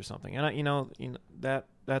promised or something. And, you know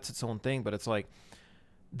that's its own thing, but it's like,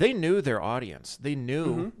 they knew their audience. They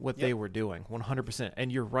knew what they were doing, 100%. And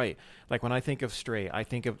you're right. Like, when I think of Stray, I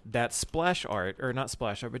think of that splash art, or not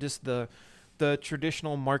splash art, but just the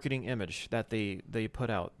traditional marketing image that they put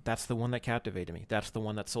out. That's the one that captivated me. That's the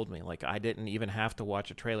one that sold me. Like, I didn't even have to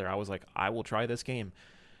watch a trailer. I was like, I will try this game.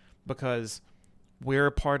 Because we're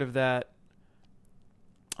a part of that.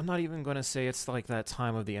 I'm not even going to say it's like that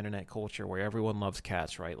time of the internet culture where everyone loves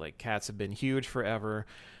cats, right? Like, cats have been huge forever.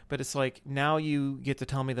 But it's like, now you get to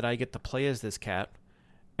tell me that I get to play as this cat,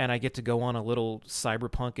 and I get to go on a little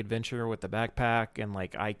cyberpunk adventure with the backpack, and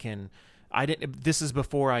like this is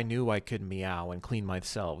before I knew I could meow and clean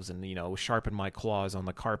myself and, you know, sharpen my claws on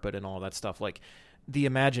the carpet and all that stuff. Like, the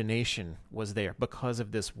imagination was there because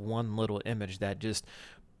of this one little image that just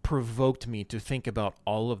provoked me to think about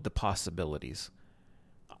all of the possibilities.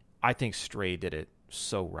 I think Stray did it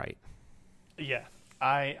so right. Yeah.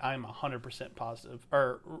 I'm 100% positive,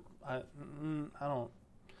 or I don't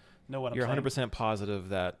know what I'm You're saying. 100% positive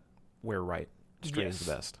that we're right. Stray is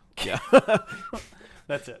the best. Yeah.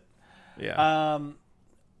 That's it. Yeah.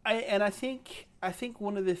 I think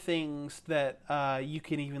one of the things that you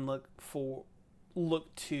can even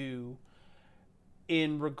look to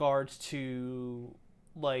in regards to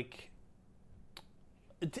like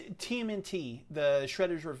TMNT, the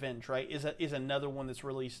Shredder's Revenge, right, is another one that's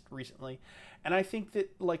released recently, and I think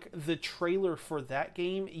that like the trailer for that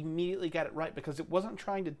game immediately got it right because it wasn't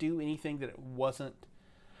trying to do anything that it wasn't.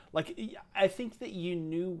 Like, I think that you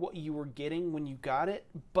knew what you were getting when you got it,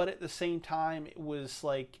 but at the same time, it was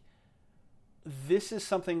like, this is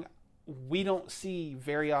something we don't see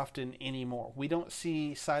very often anymore. We don't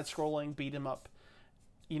see side-scrolling, beat 'em up,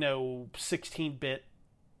 16-bit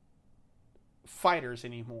fighters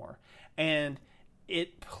anymore. And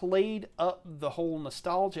it played up the whole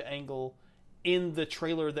nostalgia angle in the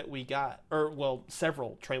trailer that we got, or, well,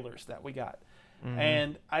 several trailers that we got. Mm-hmm.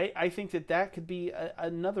 And I think that could be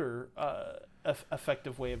another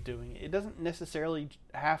effective way of doing it. It doesn't necessarily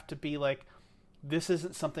have to be like, this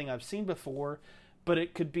isn't something I've seen before, but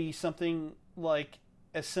it could be something like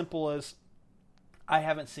as simple as, I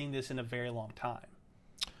haven't seen this in a very long time.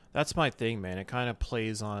 That's my thing, man. It kind of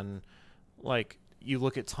plays on, like, you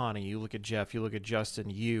look at Tawny, you look at Jeff, you look at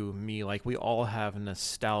Justin, you, me, like, we all have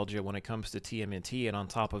nostalgia when it comes to TMNT, and on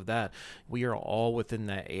top of that, we are all within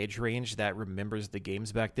that age range that remembers the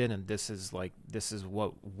games back then, and this is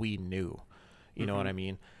what we knew. You know what I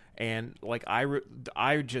mean? And, like,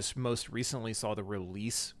 I just most recently saw the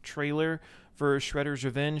release trailer for Shredder's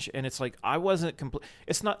Revenge, and it's like, I wasn't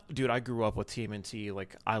it's not, dude, I grew up with TMNT.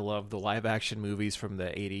 Like, I love the live action movies from the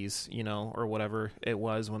 80s, or whatever it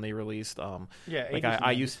was when they released. Yeah, like,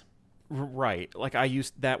 I used, right, like,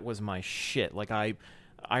 that was my shit. Like, I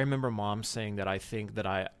remember Mom saying that I think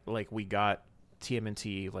that we got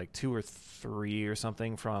TMNT like 2 or 3 or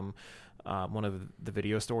something from one of the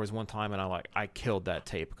video stores one time, and I killed that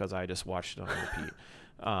tape because I just watched it on repeat.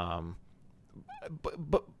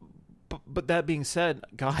 But that being said,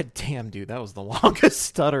 god damn, dude, that was the longest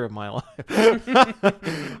stutter of my life.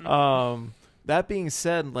 That being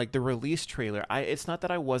said, like, the release trailer, it's not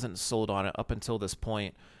that I wasn't sold on it up until this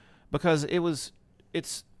point, because it's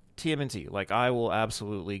TMNT. Like, I will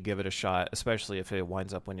absolutely give it a shot, especially if it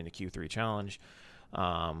winds up winning a Q3 challenge.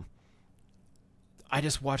 I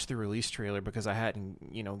just watched the release trailer because I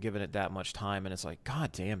hadn't, given it that much time, and it's like,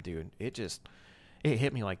 god damn, dude, it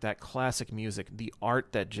hit me like that classic music, the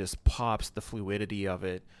art that just pops, the fluidity of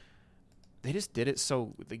it. They just did it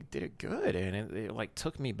they did it good, and it like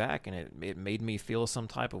took me back, and it made me feel some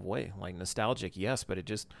type of way, like nostalgic, yes, but it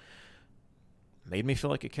just made me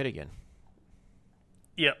feel like a kid again.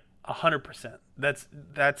 Yep, 100%. That's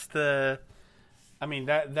the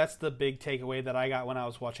big takeaway that I got when I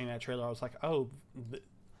was watching that trailer. I was like, oh,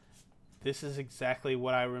 this is exactly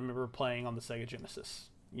what I remember playing on the Sega Genesis,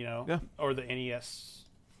 Yeah. or the NES.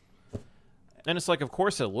 And it's like, of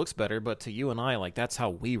course it looks better, but to you and I, like, that's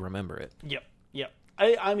how we remember it. Yep.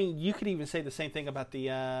 I mean, you could even say the same thing about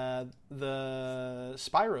the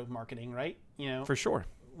Spyro marketing, right? For sure.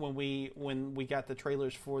 When we got the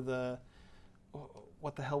trailers for the,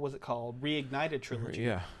 what the hell was it called? Reignited trilogy.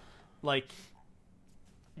 Yeah. Like,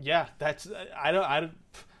 yeah, that's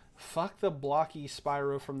fuck the blocky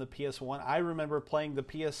Spyro from the PS1. I remember playing the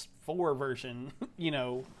PS4 version.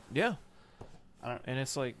 Yeah. And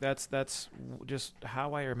it's like, that's just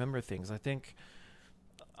how I remember things. I think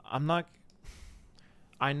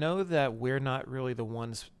I know that we're not really the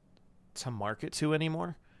ones to market to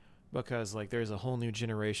anymore, because like there's a whole new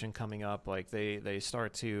generation coming up. Like they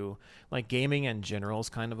start to, like, gaming in general is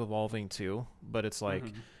kind of evolving too, but it's like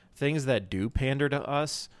things that do pander to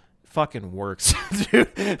us fucking works,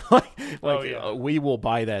 dude. We will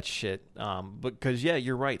buy that shit. Because yeah,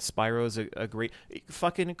 you're right. Spyro's a great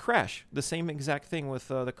fucking Crash. The same exact thing with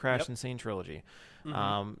the Crash Insane trilogy.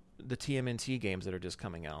 The TMNT games that are just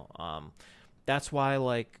coming out. That's why,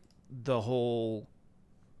 like, the whole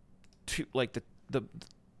the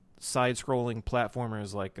side-scrolling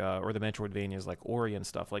platformers, like or the Metroidvanias like Ori and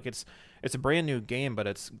stuff, like it's a brand new game, but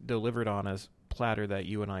it's delivered on a platter that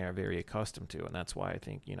you and I are very accustomed to, and that's why I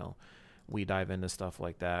think we dive into stuff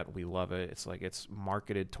like that. We love it. It's like it's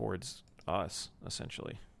marketed towards us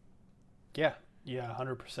essentially. Yeah,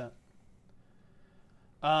 100%.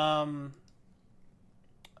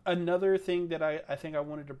 Another thing that I think I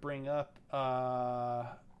wanted to bring up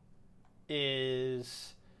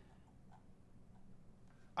is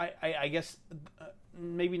I guess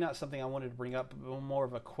maybe not something I wanted to bring up, but more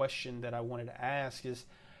of a question that I wanted to ask is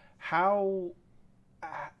how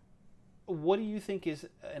what do you think is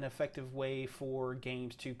an effective way for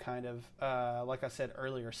games to kind of, like I said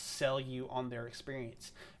earlier, sell you on their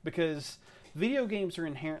experience? Because video games are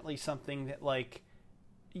inherently something that, like,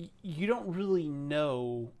 you don't really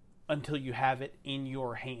know until you have it in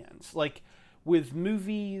your hands. Like, with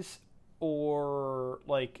movies or,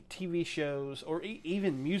 like, TV shows or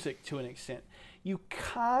even music to an extent, you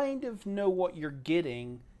kind of know what you're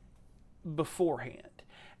getting beforehand.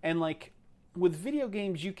 And, like, with video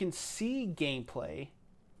games, you can see gameplay,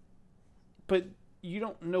 but you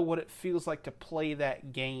don't know what it feels like to play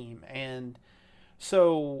that game. And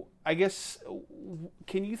so, I guess,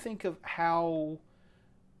 can you think of how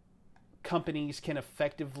companies can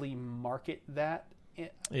effectively market that in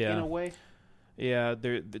a way? Yeah,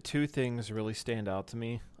 the two things really stand out to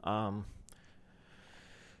me.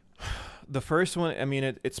 The first one, I mean,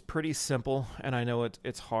 it's pretty simple, and I know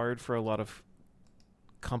it's hard for a lot of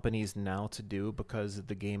companies now to do because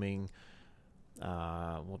the gaming,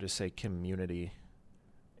 we'll just say community,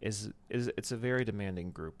 it's a very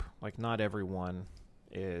demanding group. Like, not everyone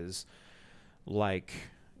is like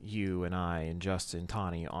you and I and Justin,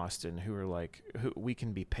 Tani, Austin, who are like, we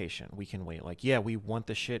can be patient, we can wait. Like, yeah, we want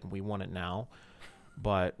the shit and we want it now,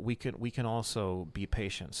 but we can also be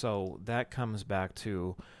patient. So that comes back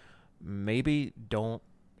to, maybe don't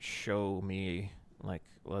show me, like,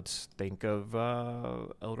 let's think of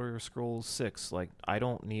Elder Scrolls 6. Like, I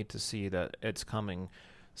don't need to see that it's coming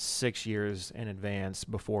 6 years in advance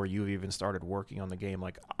before you've even started working on the game.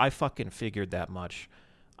 Like, I fucking figured that much.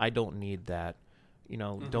 I don't need that. You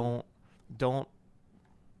know, don't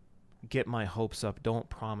get my hopes up. Don't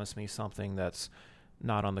promise me something that's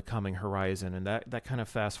not on the coming horizon. And that kind of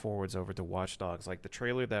fast forwards over to Watch Dogs. Like, the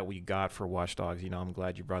trailer that we got for Watch Dogs, you know, I'm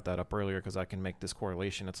glad you brought that up earlier because I can make this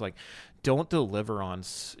correlation. It's like, don't deliver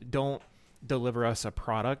us a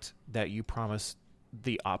product that you promise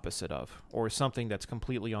the opposite of, or something that's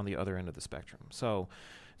completely on the other end of the spectrum. So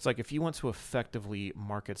it's like, if you want to effectively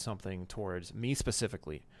market something towards me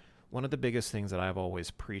specifically, one of the biggest things that I've always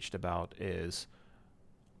preached about is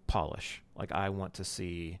polish. Like, I want to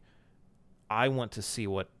see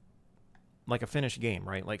what, like, a finished game,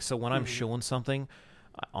 right? Like, so when I'm showing something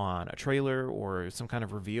on a trailer or some kind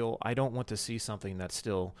of reveal, I don't want to see something that's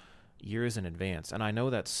still years in advance. And I know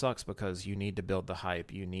that sucks because you need to build the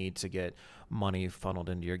hype. You need to get money funneled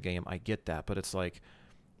into your game. I get that. But it's like,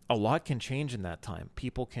 a lot can change in that time.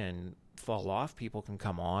 People can fall off. People can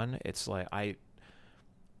come on. It's like,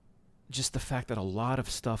 just the fact that a lot of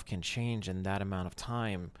stuff can change in that amount of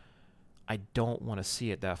time, I don't want to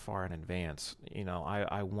see it that far in advance. You know,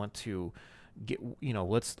 I want to get, you know,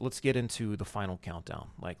 let's get into the final countdown.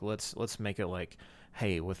 Like, let's make it like,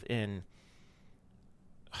 hey, within,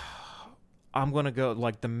 I'm going to go,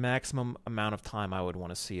 like, the maximum amount of time I would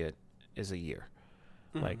want to see it is a year.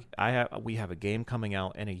 Like, we have a game coming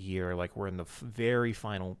out in a year. Like, we're in the very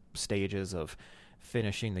final stages of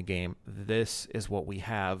finishing the game. This is what we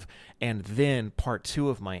have. And then part 2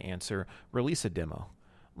 of my answer, release a demo.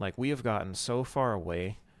 Like, we have gotten so far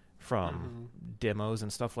away from demos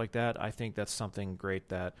and stuff like that. I think that's something great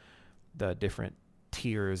that the different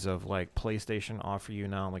tiers of, like, PlayStation offer you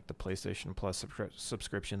now, like the PlayStation Plus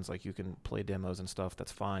subscriptions. Like, you can play demos and stuff.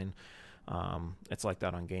 That's fine. It's like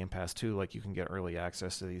that on Game Pass too. Like, you can get early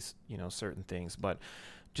access to these, you know, certain things. But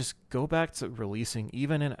just go back to releasing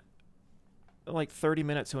even in, like, 30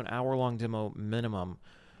 minutes to an hour long demo minimum.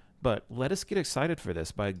 But let us get excited for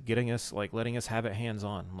this by letting us have it hands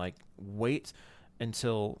on. Like, wait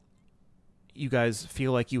until you guys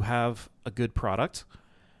feel like you have a good product.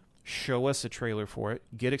 Show us a trailer for it,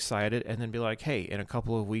 get excited, and then be like, hey, in a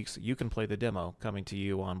couple of weeks, you can play the demo coming to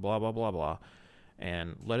you on blah, blah, blah, blah.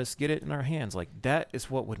 And let us get it in our hands. Like, that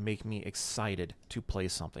is what would make me excited to play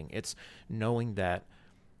something. It's knowing that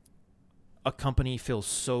a company feels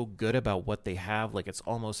so good about what they have, like it's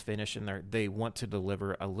almost finished, and they want to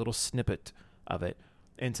deliver a little snippet of it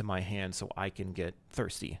into my hand so I can get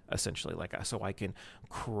thirsty, essentially, like, so I can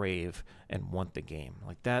crave and want the game.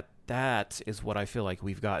 Like, that is what I feel like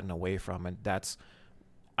we've gotten away from, and that's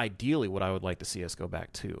ideally what I would like to see us go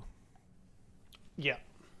back to. Yeah.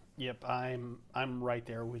 Yep, I'm right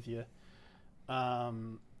there with you.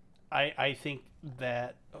 I think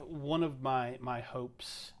that one of my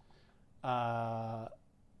hopes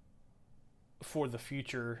for the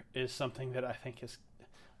future is something that I think is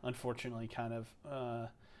unfortunately kind of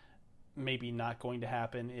maybe not going to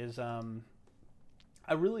happen, is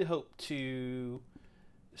I really hope to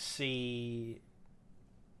see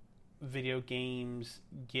video games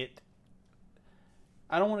get,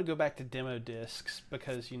 I don't want to go back to demo discs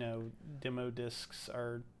because, you know, demo discs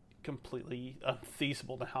are completely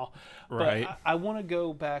unfeasible now. Right. But I want to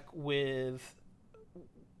go back with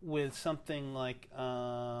something like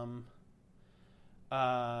I'm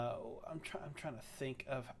trying to think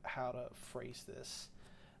of how to phrase this.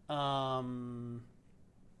 Oh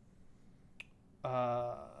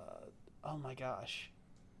my gosh.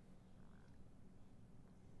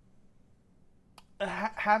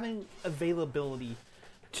 Having availability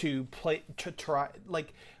to try,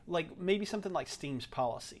 like maybe something like Steam's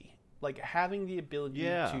policy, like having the ability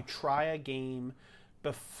to try a game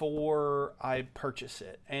before I purchase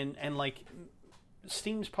it, and like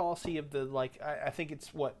Steam's policy of the, like, I think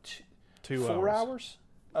it's what, 4 hours?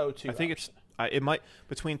 Oh, 2 I think hours. it might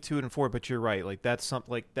between 2 and 4, but you're right. Like that's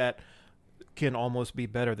something like that can almost be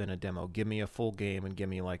better than a demo. Give me a full game and give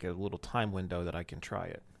me like a little time window that I can try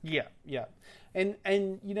it. Yeah.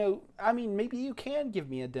 And you know, I mean, maybe you can give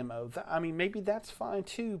me a demo. I mean, maybe that's fine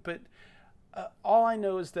too, but all I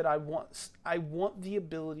know is that I want the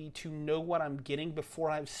ability to know what I'm getting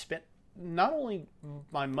before I've spent not only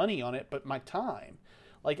my money on it, but my time.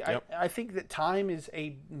 Like, yep. I think that time is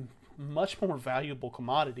a much more valuable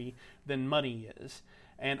commodity than money is.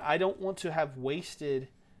 And I don't want to have wasted,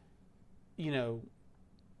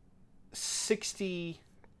 60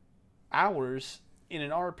 hours in an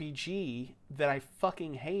RPG that I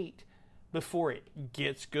fucking hate before it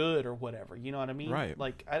gets good or whatever. You know what I mean? Right.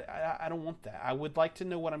 Like, I don't want that. I would like to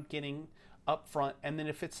know what I'm getting up front, and then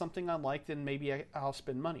if it's something I like, then maybe I'll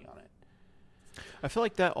spend money on it. I feel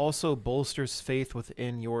like that also bolsters faith with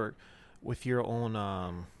your own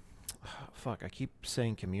I keep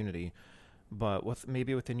saying community, but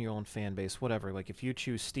maybe within your own fan base, whatever. Like if you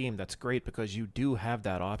choose Steam, that's great because you do have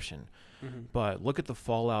that option. Mm-hmm. But look at the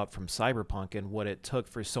fallout from Cyberpunk and what it took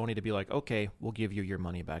for Sony to be like, okay, we'll give you your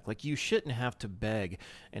money back. Like you shouldn't have to beg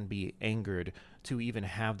and be angered to even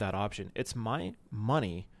have that option. It's my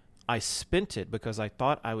money. I spent it because I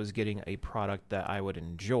thought I was getting a product that I would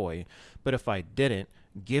enjoy. But if I didn't,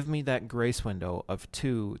 give me that grace window of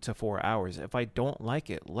 2 to 4 hours. If I don't like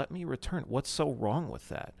it, let me return. What's so wrong with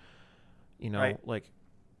that? Right. Like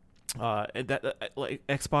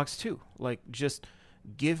Xbox too. Like just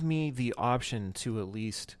give me the option to at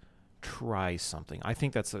least try something. I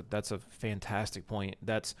think that's a fantastic point.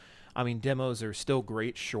 Demos are still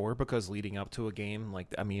great, sure, because leading up to a game,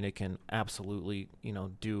 it can absolutely,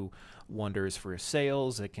 do wonders for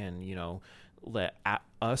sales. It can, let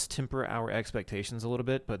us temper our expectations a little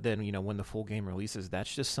bit. But then, when the full game releases,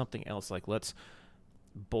 that's just something else. Like, let's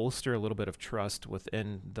bolster a little bit of trust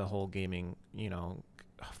within the whole gaming,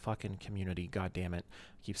 fucking community. God damn it.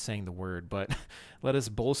 I keep saying the word, but let us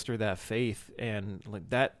bolster that faith. And like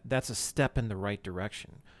that's a step in the right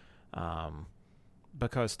direction.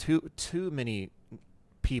 Because too many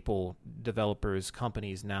people, developers,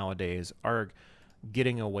 companies nowadays are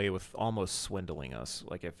getting away with almost swindling us.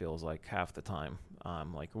 Like it feels like half the time.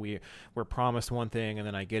 Like we're promised one thing and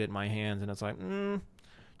then I get it in my hands and it's like,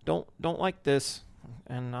 don't like this.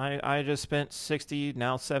 And I just spent $60,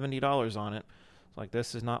 now $70 on it. It's like,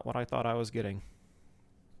 this is not what I thought I was getting.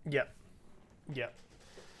 Yep.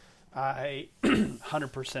 I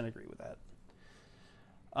 100% agree with that.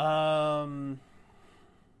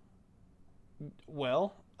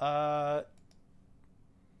 Well, I'm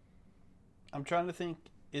trying to think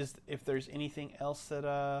if there's anything else that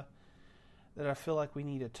I feel like we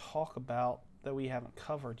need to talk about that we haven't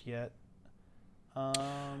covered yet.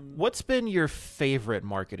 What's been your favorite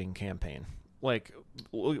marketing campaign? Like,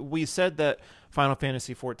 we said that Final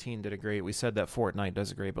Fantasy XIV did a great. We said that Fortnite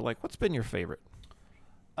does a great. But like, what's been your favorite?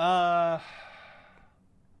 I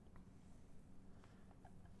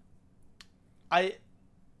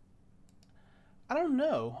don't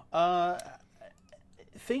know.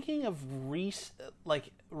 Thinking of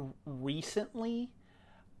recently,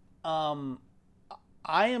 I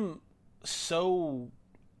am so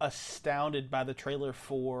astounded by the trailer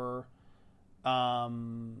for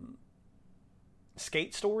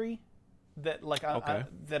Skate Story that like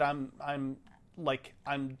I'm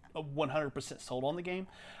 100% sold on the game.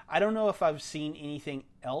 I don't know if I've seen anything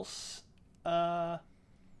else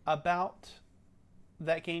about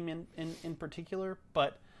that game in particular,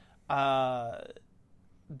 but that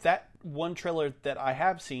one trailer that I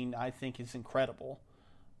have seen I think is incredible.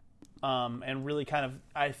 And really kind of,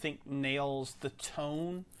 I think, nails the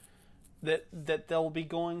tone that they'll be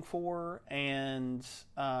going for and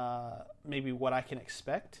maybe what I can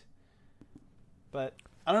expect. But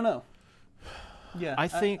I don't know. Yeah,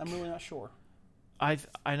 I'm really not sure. I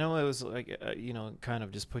know it was like, kind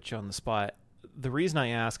of just put you on the spot. The reason I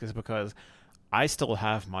ask is because I still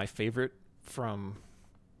have my favorite from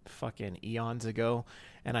fucking eons ago.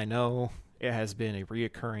 And I know it has been a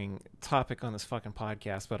reoccurring topic on this fucking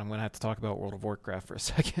podcast, but I'm going to have to talk about World of Warcraft for a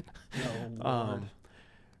second. Oh, Lord.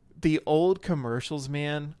 The old commercials,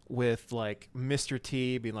 man, with like Mr.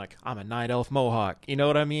 T being like, I'm a night elf mohawk. You know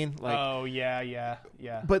what I mean? Like, oh, yeah.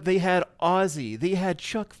 but they had Ozzy. They had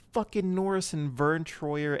Chuck fucking Norris and Vern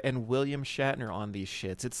Troyer and William Shatner on these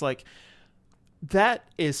shits. It's like, that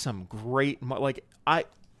is some great, like,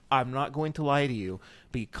 I'm not going to lie to you.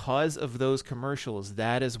 Because of those commercials,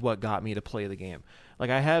 that is what got me to play the game. Like,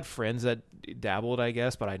 I had friends that dabbled, I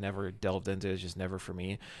guess, but I never delved into it. It's just never for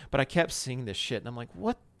me. But I kept seeing this shit, and I'm like,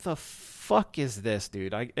 what the fuck is this,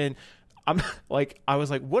 dude? I was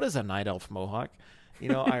like, what is a night elf mohawk? You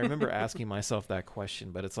know, I remember asking myself that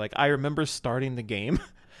question, but it's like, I remember starting the game,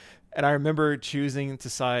 and I remember choosing to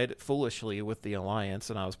side foolishly with the Alliance,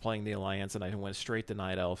 and I was playing the Alliance, and I went straight to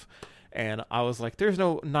night elf. And I was like, there's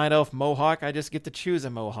no night elf mohawk. I just get to choose a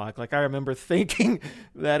mohawk. Like, I remember thinking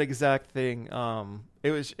that exact thing.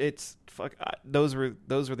 Those were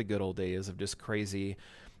the good old days of just crazy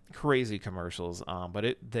commercials.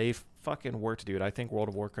 But they fucking worked, dude. I think World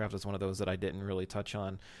of Warcraft is one of those that I didn't really touch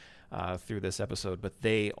on through this episode. But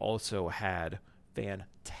they also had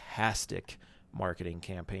fantastic marketing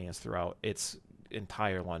campaigns throughout its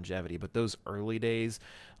entire longevity. But those early days,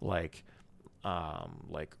 like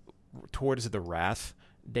towards the Wrath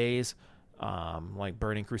days, like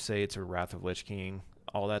Burning Crusades or Wrath of Lich King,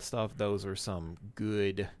 all that stuff, those are some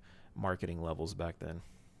good marketing levels back then.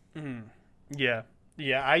 Yeah,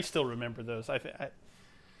 I still remember those. I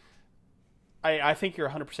think you're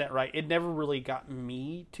 100% right. It never really got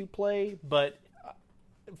me to play, but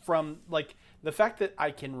from like the fact that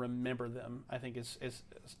I can remember them, I think is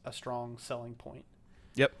a strong selling point.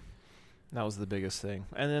 Yep, that was the biggest thing.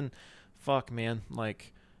 And then, fuck, man,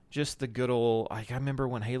 like, just the good old, like, I remember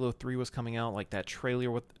when Halo 3 was coming out, like that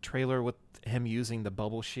trailer with him using the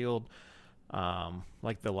bubble shield,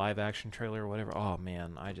 like the live action trailer or whatever. Oh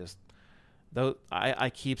man, I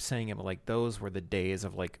keep saying it, but like, those were the days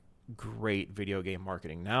of like great video game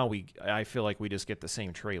marketing. Now I feel like we just get the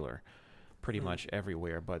same trailer pretty much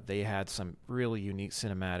everywhere, but they had some really unique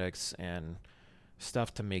cinematics and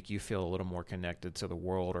stuff to make you feel a little more connected to the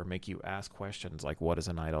world, or make you ask questions like, what is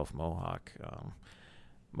a night elf mohawk?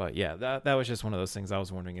 But yeah, that was just one of those things. I was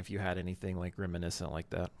wondering if you had anything like reminiscent like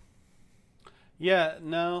that. Yeah,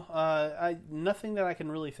 no, nothing that I can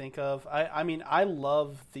really think of. I mean, I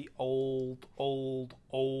love the old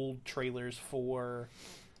trailers for,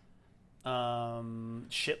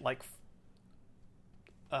 shit like,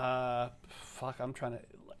 fuck, I'm trying to.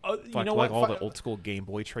 You know like what? all the old school Game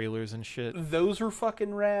Boy trailers and shit. Those were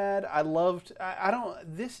fucking rad. I loved. I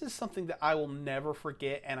don't. This is something that I will never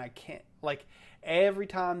forget, and I can't like. Every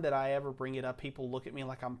time that I ever bring it up, people look at me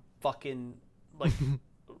like I'm fucking like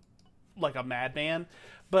like a madman.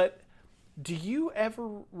 But do you ever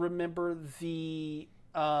remember the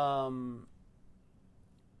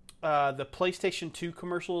PlayStation 2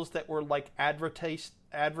 commercials that were like advertising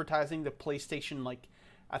the PlayStation, like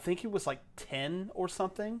I think it was like 10 or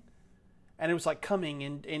something, and it was like coming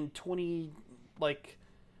in 20 like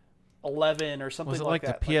 11 or something. Was it like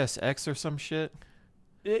that? The PSX or some shit?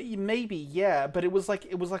 Maybe, yeah, but it was like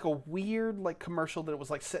a weird like commercial that it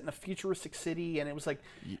was like set in a futuristic city, and it was like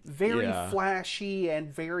very flashy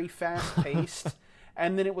and very fast paced.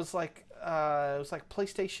 And then it was like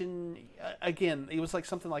PlayStation again. It was like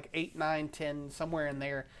something like 8, 9, 10, somewhere in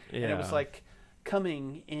there, and it was like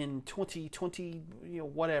coming in 2020,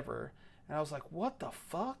 whatever. And I was like, what the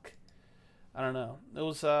fuck? I don't know. It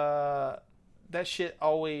was that shit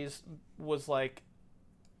always was like.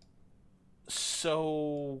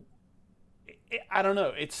 So I don't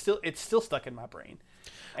know. It's still stuck in my brain.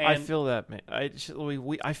 And I feel that, man. I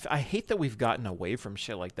hate that we've gotten away from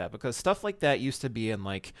shit like that, because stuff like that used to be in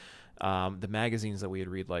like the magazines that we would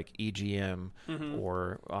read, like EGM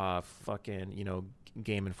or fucking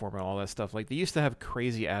Game Informer, all that stuff. Like, they used to have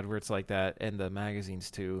crazy adverts like that in the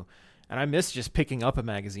magazines too. And I miss just picking up a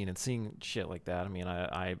magazine and seeing shit like that. I mean,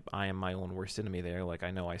 I am my own worst enemy there. Like,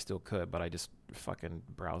 I know I still could, but I just fucking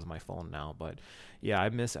browse my phone now. But yeah, I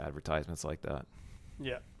miss advertisements like that.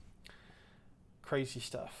 Yeah. Crazy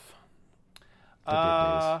stuff.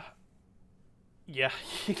 The good days.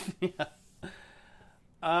 Yeah.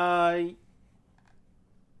 I'm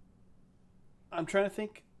trying to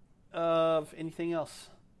think of anything else.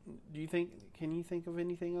 Can you think of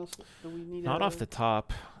anything else that we need? Not off the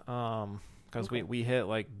top, because we hit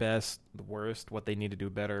like best, the worst, what they need to do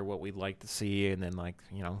better, what we'd like to see, and then like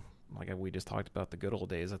we just talked about the good old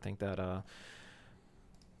days. I think that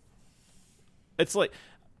it's like,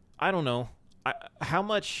 I don't know, how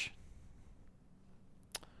much.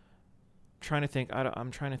 I'm trying to think.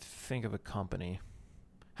 I'm trying to think of a company.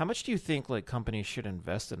 How much do you think like companies should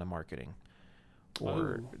invest into marketing?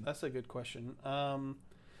 Or that's a good question. I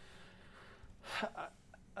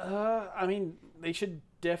mean, they should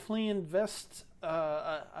definitely invest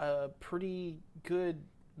a pretty good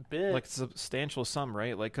bit, like substantial sum,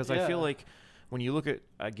 right? Like, because I Yeah. feel like when you look at,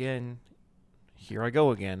 again, here I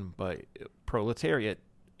go again, but Proletariat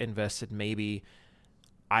invested maybe,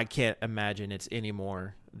 I can't imagine it's any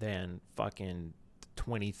more than fucking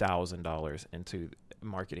 $20,000 into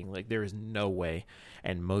marketing. Like, there is no way,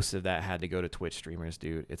 and most of that had to go to Twitch streamers,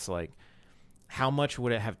 dude. It's like, how much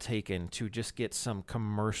would it have taken to just get some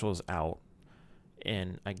commercials out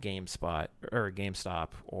in a GameSpot or a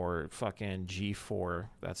GameStop or fucking G4?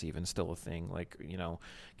 That's even still a thing. Like, you know,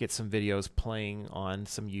 get some videos playing on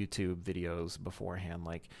some YouTube videos beforehand.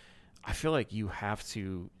 Like, I feel like you have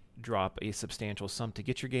to drop a substantial sum to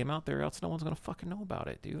get your game out there, else no one's gonna fucking know about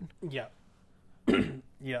it, dude. Yeah.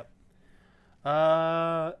 Yep.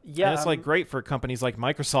 Yeah. And it's like great for companies like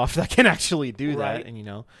Microsoft that can actually do Right. that, and you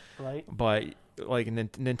know, Right. but like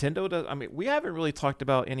Nintendo does. I mean, we haven't really talked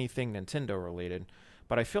about anything Nintendo related,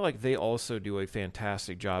 but I feel like they also do a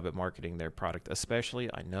fantastic job at marketing their product. Especially,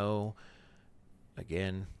 I know,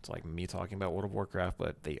 again, it's like me talking about World of Warcraft,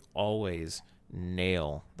 but they always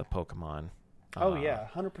nail the Pokemon. Oh yeah,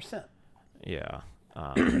 100%. Yeah.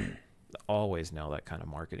 Always nail that kind of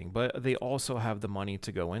marketing, but they also have the money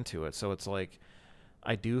to go into it. So it's like,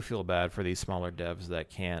 I do feel bad for these smaller devs that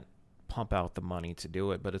can't pump out the money to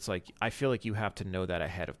do it. But it's like, I feel like you have to know that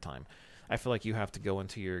ahead of time. I feel like you have to go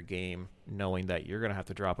into your game knowing that you're going to have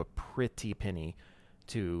to drop a pretty penny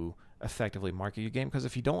to effectively market your game. Because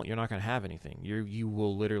if you don't, you're not going to have anything. You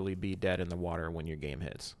will literally be dead in the water when your game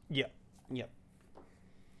hits. Yep. Yep.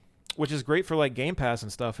 Which is great for like Game Pass and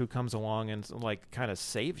stuff, who comes along and like kind of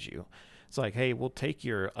saves you. It's like, hey, we'll take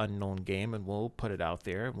your unknown game and we'll put it out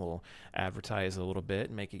there and we'll advertise a little bit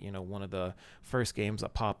and make it, you know, one of the first games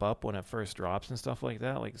that pop up when it first drops and stuff like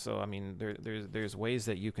that. Like, so I mean, there's ways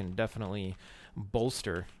that you can definitely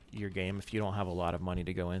bolster your game if you don't have a lot of money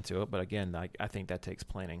to go into it. But again, I think that takes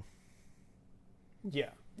planning.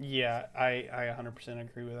 Yeah. Yeah. I 100%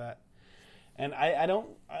 agree with that. And I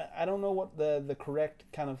don't know what the correct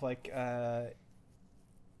kind of like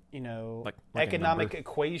you know, Like economic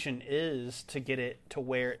equation is to get it to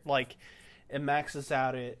where like it maxes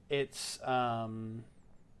out its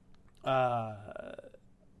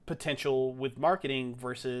potential with marketing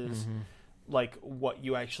versus like what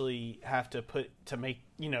you actually have to put to make,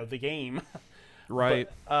 you know, the game. Right.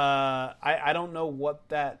 But, I don't know what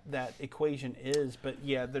that equation is, but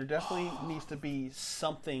yeah, there definitely needs to be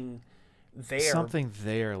something there. Something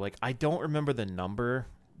there. Like, I don't remember the number,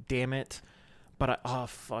 damn it. But oh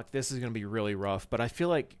fuck, this is gonna be really rough. But I feel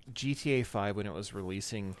like GTA 5, when it was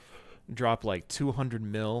releasing, dropped like 200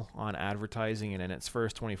 mil on advertising, and in its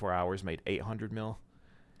first 24 hours made 800 mil.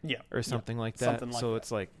 Yeah, or something like that. Something like so that.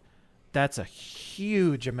 It's like, that's a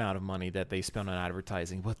huge amount of money that they spent on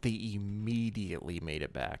advertising, but they immediately made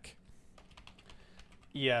it back.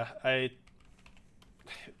 Yeah, I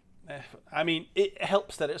mean, it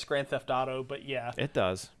helps that it's Grand Theft Auto, but yeah, It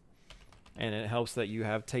does. And it helps that you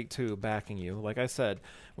have Take-Two backing you. Like I said,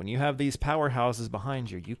 when you have these powerhouses behind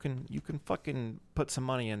you, you can fucking put some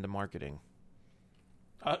money into marketing.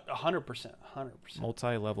 100%.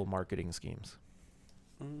 Multi-level marketing schemes.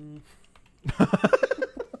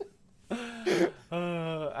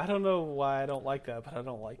 I don't know why I don't like that, but I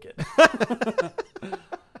don't like it.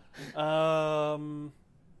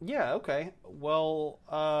 Yeah. Okay. Well,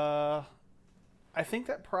 I think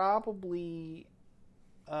that probably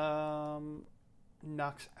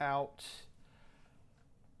knocks out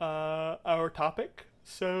our topic.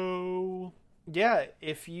 So yeah,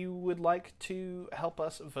 if you would like to help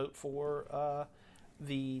us vote for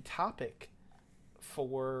the topic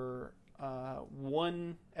for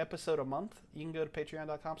one episode a month, you can go to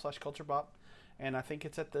patreon.com/culturebop, and I think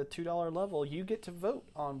it's at the $2 level. You get to vote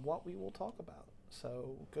on what we will talk about.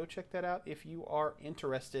 So go check that out if you are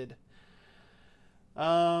interested.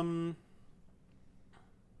 All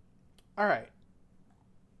right,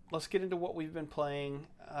 let's get into what we've been playing.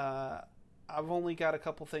 I've only got a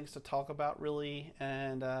couple things to talk about, really,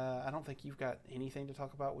 and I don't think you've got anything to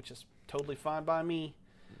talk about, which is totally fine by me.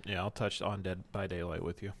 Yeah, I'll touch on Dead by Daylight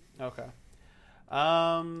with you. Okay.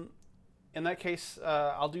 In that case,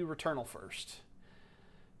 I'll do Returnal first.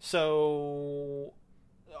 So,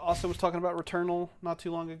 also was talking about Returnal not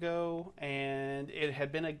too long ago, and it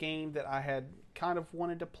had been a game that I had kind of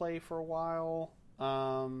wanted to play for a while,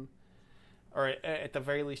 or at the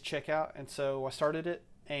very least check out, and so I started it,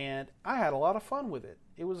 and I had a lot of fun with it.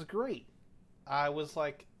 It was great. I was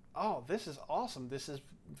like oh, this is awesome. This is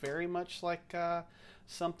very much like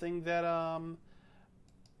something that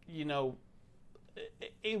you know,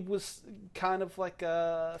 it was kind of like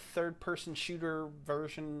a third-person shooter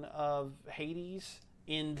version of Hades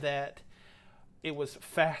in that it was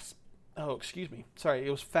fast. Oh, excuse me. Sorry,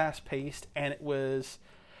 it was fast-paced, and it was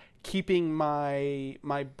keeping my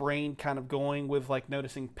brain kind of going with like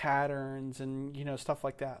noticing patterns and stuff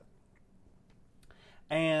like that.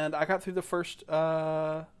 And I got through the first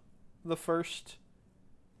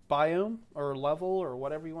biome or level or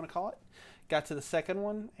whatever you want to call it. Got to the second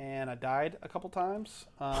one and I died a couple times.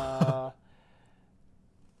 I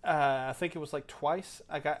think it was like twice.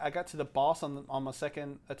 I got to the boss on my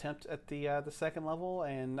second attempt at the second level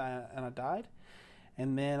and I died.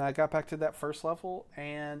 And then I got back to that first level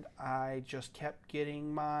and I just kept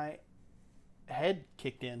getting my head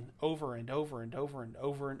kicked in over and over and over and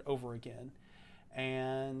over and over again.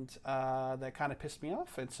 And that kind of pissed me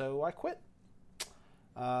off, and so I quit.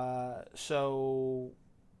 So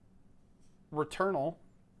Returnal,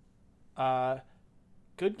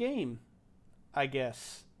 good game, I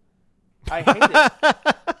guess. I hate it.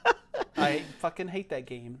 I fucking hate that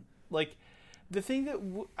game. Like, the thing that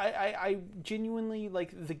I genuinely,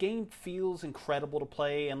 like, the game feels incredible to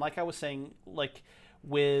play, and like I was saying, like,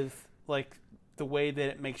 with, like, the way that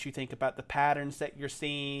it makes you think about the patterns that you're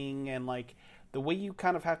seeing, and, like, the way you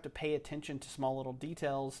kind of have to pay attention to small little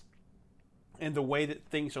details, and the way that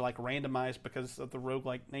things are, like, randomized because of the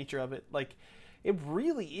roguelike nature of it, like, it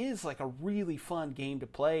really is, like, a really fun game to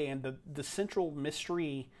play, and the central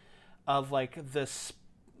mystery of, like, this,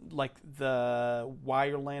 like, the why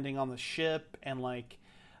you're landing on the ship, and, like,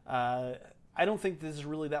 I don't think this is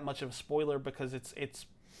really that much of a spoiler because it's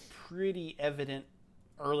pretty evident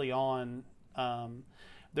early on.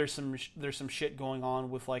 There's some shit going on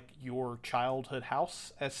with, like, your childhood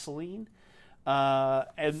house as Celine,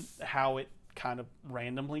 and how it kind of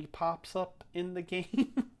randomly pops up in the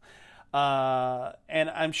game. And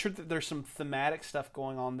I'm sure that there's some thematic stuff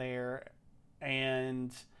going on there,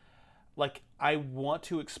 and, like, I want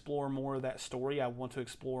to explore more of that story. I want to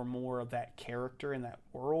explore more of that character in that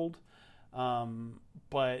world.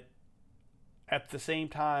 But at the same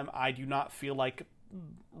time, I do not feel like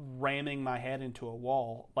ramming my head into a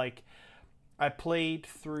wall. Like, I played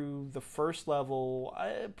through the first level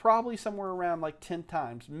probably somewhere around like 10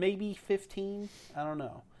 times, maybe 15, I don't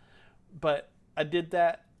know. But I did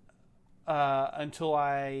that until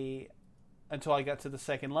I got to the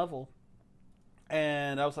second level,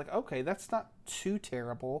 and I was like, okay, that's not too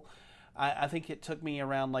terrible. I think it took me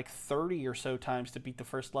around like 30 or so times to beat the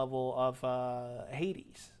first level of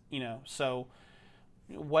Hades, so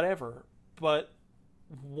whatever. But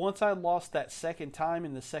once I lost that second time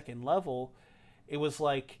in the second level, it was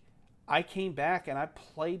like I came back and I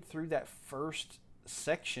played through that first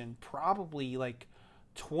section probably like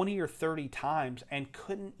 20 or 30 times and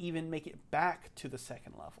couldn't even make it back to the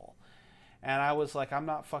second level. And I was like, I'm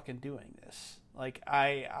not fucking doing this. Like,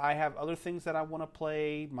 I have other things that I want to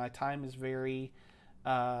play. My time is very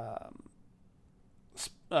not,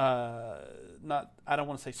 I don't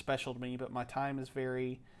want to say special to me, but my time is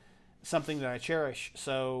very something that I cherish,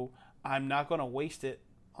 so I'm not going to waste it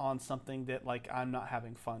on something that, like, I'm not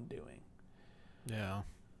having fun doing. Yeah.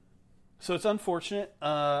 So it's unfortunate.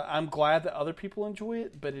 I'm glad that other people enjoy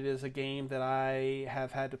it, but it is a game that I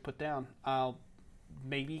have had to put down. I'll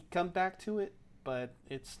maybe come back to it, but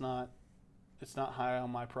it's not high on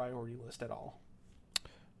my priority list at all.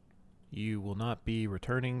 You will not be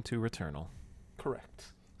returning to Returnal.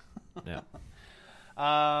 Correct. Yeah.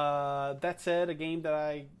 That said, a game that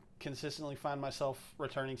I consistently find myself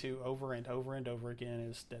returning to over and over and over again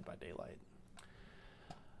is Dead by Daylight.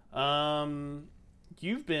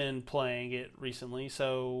 You've been playing it recently,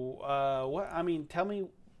 so tell me,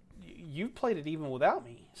 you've played it even without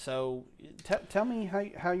me, so tell me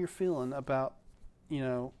how you're feeling about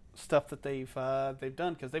stuff that they've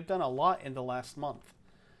done, because they've done a lot in the last month.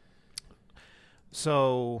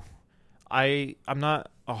 So I'm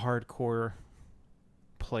not a hardcore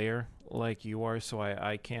player like you are, so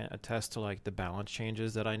I can't attest to, like, the balance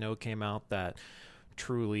changes that I know came out that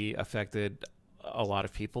truly affected a lot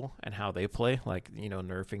of people and how they play, like,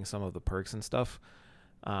 nerfing some of the perks and stuff.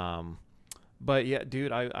 But yeah,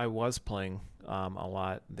 dude, I was playing a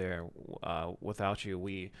lot there without you.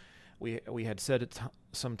 We had set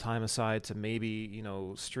some time aside to maybe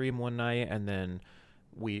stream one night, and then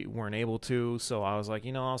we weren't able to, so I was like,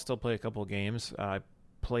 I'll still play a couple of games. I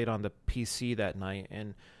played on the PC that night,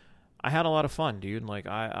 and I had a lot of fun, dude. Like,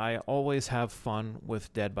 I always have fun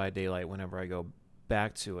with Dead by Daylight whenever I go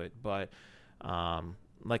back to it. But,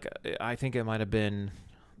 like, I think it might have been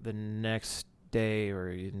the next day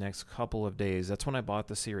or the next couple of days, that's when I bought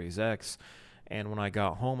the Series X. And when I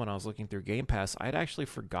got home and I was looking through Game Pass, I'd actually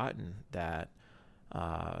forgotten that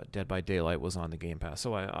Dead by Daylight was on the Game Pass.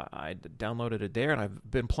 So I downloaded it there, and I've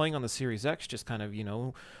been playing on the Series X, just kind of,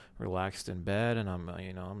 relaxed in bed, and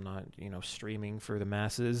I'm not, streaming for the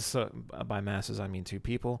masses. By masses, I mean 2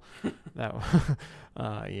 people. That,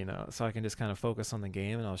 so I can just kind of focus on the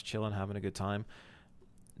game, and I was chilling, having a good time.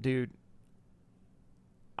 Dude,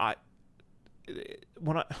 I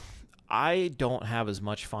don't have as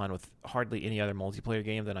much fun with hardly any other multiplayer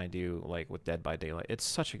game than I do like with Dead by Daylight. It's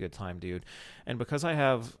such a good time, dude. And because I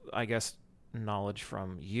have, I guess, knowledge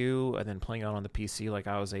from you and then playing out on the PC, like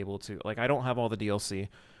I was able to, like I don't have all the DLC.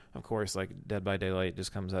 Of course, like Dead by Daylight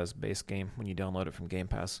just comes as base game when you download it from Game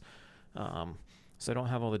Pass. So I don't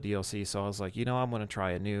have all the DLC. So I was like, I'm going to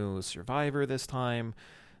try a new Survivor this time.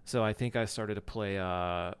 So I think I started to play,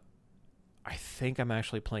 I think I'm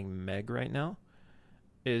actually playing Meg right now.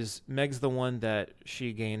 Meg's the one that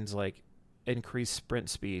she gains like increased sprint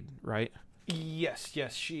speed, right? Yes.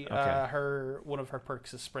 She Okay. one of her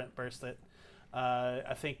perks is sprint burst. That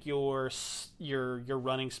I think your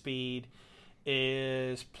running speed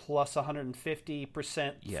is plus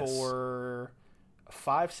 150% Yes. for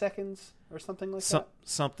 5 seconds or something like that.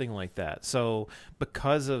 Something like that. So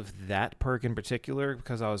because of that perk in particular,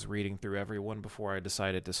 because I was reading through everyone before I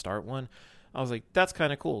decided to start one, I was like, that's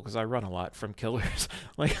kind of cool because I run a lot from killers.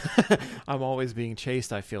 Like, I'm always being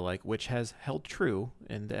chased, I feel like, which has held true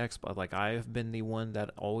in the Xbox. Like, I've been the one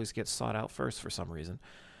that always gets sought out first for some reason.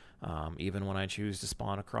 Even when I choose to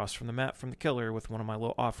spawn across from the map from the killer with one of my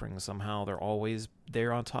little offerings, somehow they're always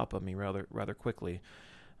there on top of me rather quickly.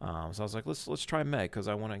 So I was like, let's try Meg because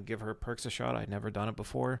I want to give her perks a shot. I'd never done it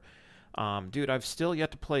before. Dude, I've still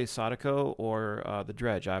yet to play Sadako or the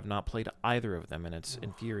Dredge. I've not played either of them, and it's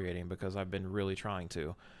infuriating because I've been really trying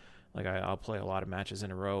to. Like, I'll play a lot of matches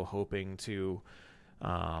in a row hoping to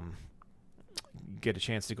get a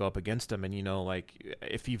chance to go up against them. And, like,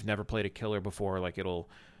 if you've never played a killer before, like, it'll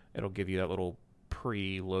give you that little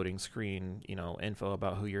pre-loading screen, info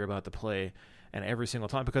about who you're about to play. And every single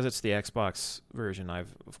time, because it's the Xbox version,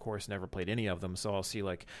 I've, of course, never played any of them. So I'll see,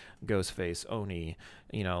 like, Ghostface, Oni,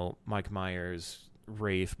 Mike Myers,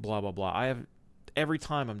 Wraith, blah, blah, blah. Every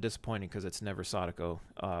time I'm disappointed because it's never Sadako.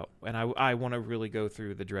 And I want to really go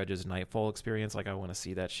through the Dredge's Nightfall experience. Like, I want to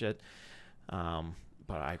see that shit.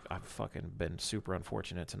 But I've fucking been super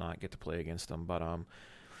unfortunate to not get to play against them. But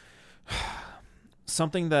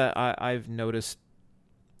something that I've noticed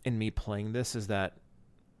in me playing this is that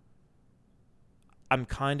I'm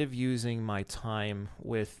kind of using my time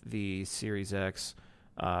with the Series X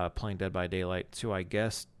playing Dead by Daylight to, I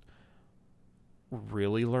guess,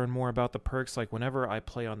 really learn more about the perks. Like, whenever I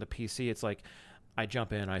play on the PC, it's like I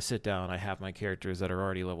jump in, I sit down, I have my characters that are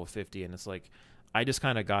already level 50, and it's like I just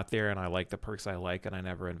kind of got there and I like the perks I like, and I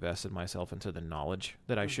never invested myself into the knowledge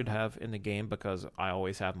that I should have in the game because I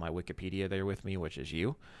always have my Wikipedia there with me, which is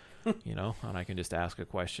you, and I can just ask a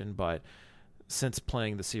question. But since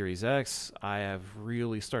playing the Series X, I have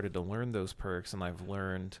really started to learn those perks, and I've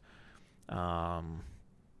learned, I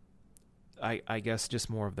guess, just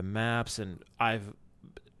more of the maps, and I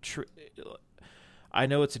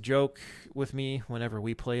know it's a joke with me whenever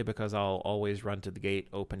we play because I'll always run to the gate,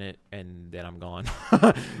 open it, and then I'm gone.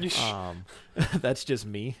 That's just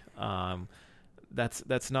me.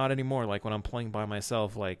 That's not anymore. Like, when I'm playing by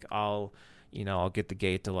myself, like I'll get the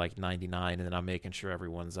gate to like 99, and then I'm making sure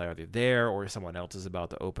everyone's either there or someone else is about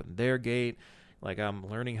to open their gate. Like, I'm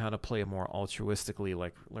learning how to play more altruistically,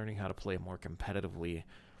 like learning how to play more competitively.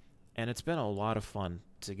 And it's been a lot of fun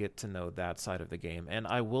to get to know that side of the game. And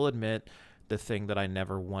I will admit, the thing that I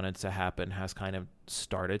never wanted to happen has kind of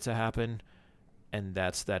started to happen. And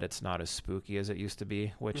that's that it's not as spooky as it used to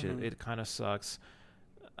be, which it kind of sucks.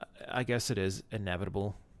 I guess it is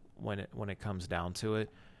inevitable when it comes down to it.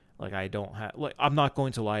 Like, I'm not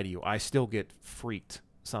going to lie to you. I still get freaked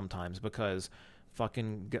sometimes because I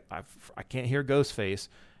can't hear Ghostface,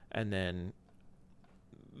 and then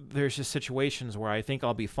there's just situations where I think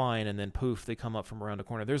I'll be fine, and then poof, they come up from around the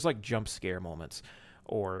corner. There's like jump scare moments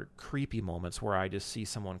or creepy moments where I just see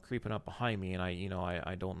someone creeping up behind me, and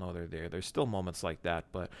I don't know they're there. There's still moments like that,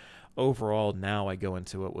 but overall now I go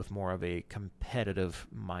into it with more of a competitive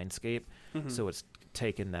mindscape, so it's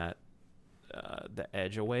taken that the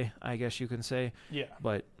edge away, I guess you can say. Yeah.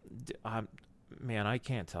 But man, I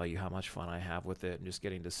can't tell you how much fun I have with it, and just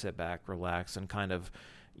getting to sit back, relax, and kind of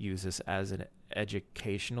use this as an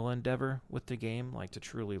educational endeavor with the game, like to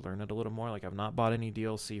truly learn it a little more. Like, I've not bought any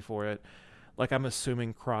DLC for it. Like, I'm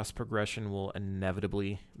assuming cross progression will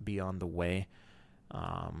inevitably be on the way.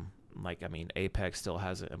 Apex still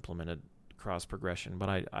hasn't implemented cross progression.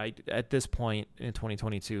 But I at this point in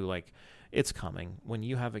 2022, like, it's coming. When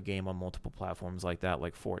you have a game on multiple platforms like that,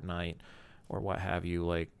 like Fortnite or what have you,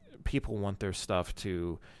 like, people want their stuff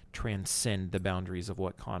to transcend the boundaries of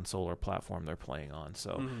what console or platform they're playing on.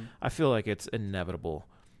 So I feel like it's inevitable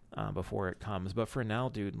before it comes. But for now,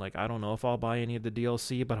 dude, like, I don't know if I'll buy any of the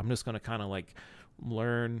DLC, but I'm just going to kind of like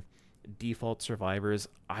learn default survivors.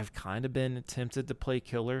 I've kind of been tempted to play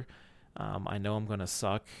killer. I know I'm going to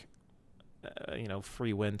suck.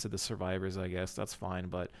 Free win to the survivors, I guess. That's fine.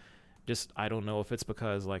 But just, I don't know if it's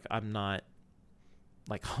because, like, I'm not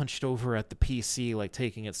like hunched over at the PC, like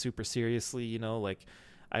taking it super seriously, like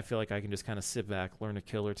I feel like I can just kind of sit back, learn a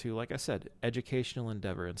kill or two. Like I said, educational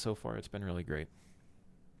endeavor, and so far it's been really great.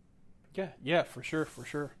 Yeah, for sure.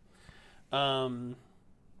 You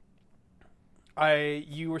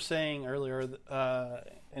were saying earlier,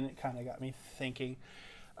 and it kind of got me thinking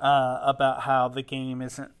about how the game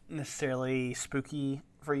isn't necessarily spooky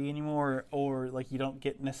for you anymore, or like you don't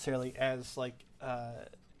get necessarily as like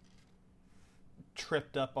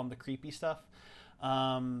tripped up on the creepy stuff.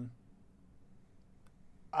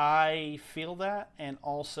 I feel that, and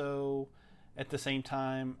also at the same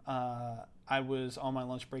time, I was on my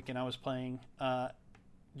lunch break and I was playing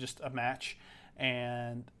just a match,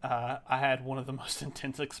 and I had one of the most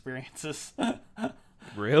intense experiences.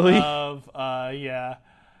 Really? That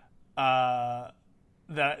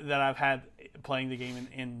I've had playing the game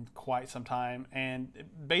in quite some time, and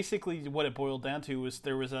basically what it boiled down to was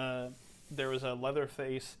there was a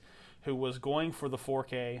Leatherface who was going for the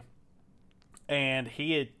 4K, and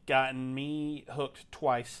he had gotten me hooked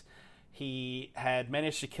twice. He had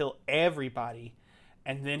managed to kill everybody,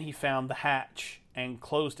 and then he found the hatch and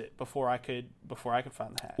closed it before I could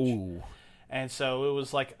find the hatch. Ooh. And so it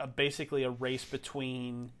was like basically a race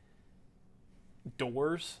between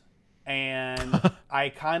doors, and I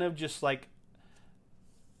kind of just like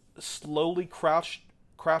slowly crouch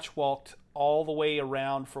walked all the way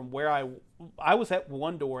around from where I was at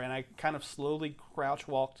one door, and I kind of slowly crouch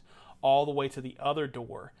walked all the way to the other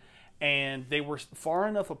door, and they were far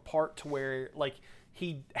enough apart to where like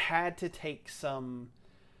he had to take some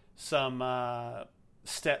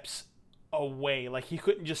steps away. Like he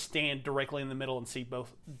couldn't just stand directly in the middle and see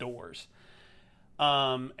both doors.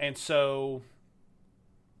 And so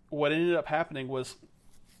what ended up happening was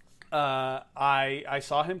I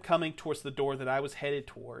saw him coming towards the door that I was headed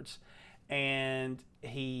towards, and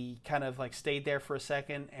he kind of like stayed there for a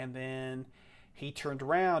second, and then he turned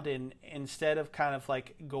around, and instead of kind of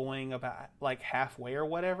like going about like halfway or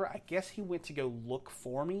whatever, I guess he went to go look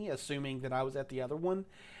for me, assuming that I was at the other one.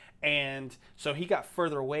 And so he got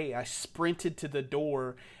further away. I sprinted to the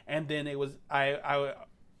door, and then I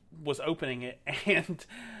was opening it, and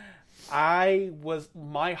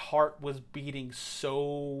my heart was beating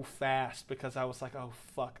so fast because I was like, oh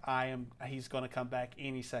fuck, he's going to come back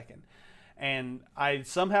any second. And I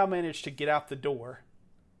somehow managed to get out the door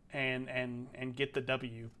and get the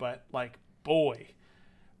W, but like, boy,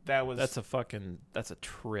 that's a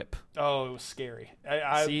trip. Oh, it was scary.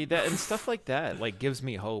 I see that, and stuff like that like gives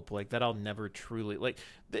me hope, like that I'll never truly like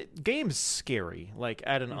the game's scary, like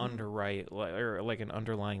at an or like an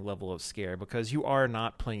underlying level of scare, because you are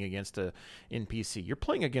not playing against a NPC. You're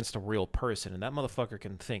playing against a real person, and that motherfucker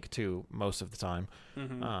can think too most of the time.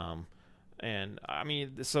 And I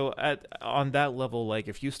mean, so on that level, like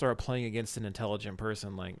if you start playing against an intelligent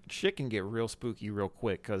person, like shit can get real spooky real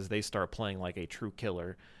quick because they start playing like a true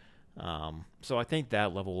killer. So I think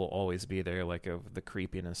that level will always be there, like of the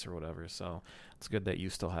creepiness or whatever. So it's good that you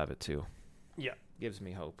still have it too. Yeah, gives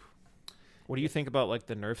me hope. What do you think about like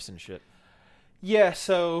the nerfs and shit? Yeah,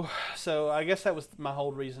 so I guess that was my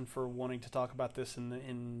whole reason for wanting to talk about this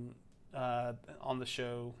on the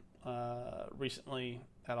show recently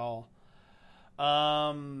at all.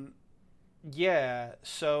 Yeah,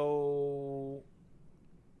 so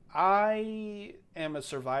I am a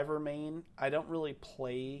Survivor main. I don't really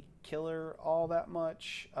play Killer all that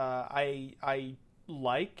much. I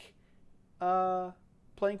like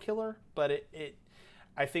playing Killer, but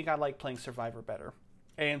I think I like playing Survivor better.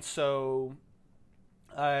 And so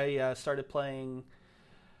I started playing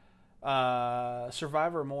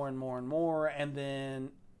Survivor more and more and more, and then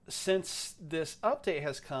since this update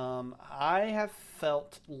has come, I have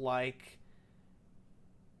felt like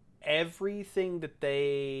everything that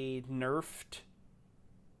they nerfed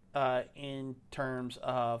in terms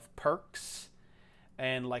of perks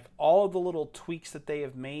and like all of the little tweaks that they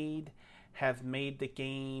have made the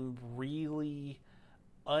game really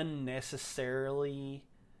unnecessarily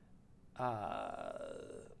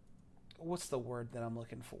what's the word that I'm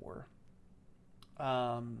looking for?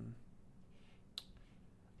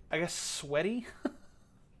 I guess, sweaty.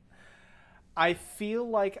 I feel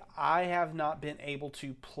like I have not been able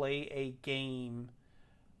to play a game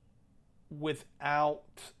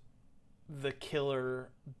without the killer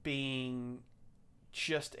being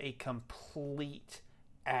just a complete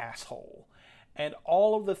asshole. And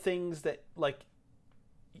all of the things that, like,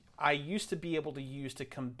 I used to be able to use to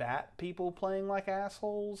combat people playing like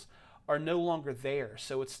assholes are no longer there.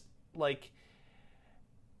 So it's like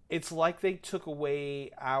they took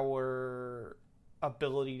away our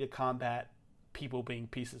ability to combat people being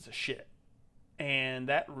pieces of shit. And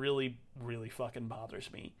that really, really fucking bothers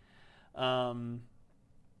me. I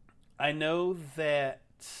know that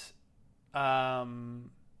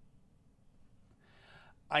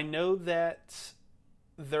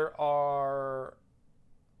there are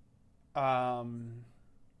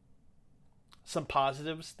some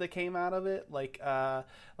positives that came out of it, like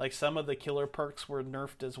some of the killer perks were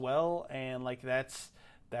nerfed as well, and like that's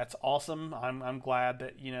awesome. I'm glad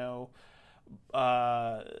that, you know,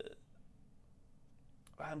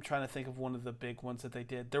 I'm trying to think of one of the big ones that they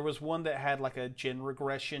did. There was one that had like a gen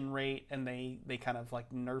regression rate, and they kind of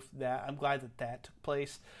like nerfed that. I'm glad that took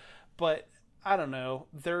place, but I don't know.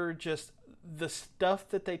 They're just, the stuff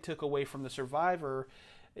that they took away from the Survivor,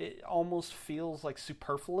 it almost feels like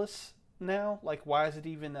superfluous now. Like, why is it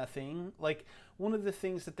even a thing? Like, one of the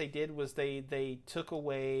things that they did was they took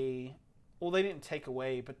away, well, they didn't take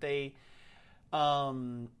away, but they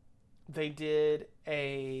did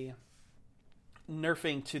a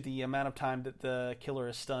nerfing to the amount of time that the killer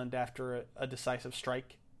is stunned after a decisive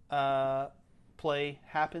strike play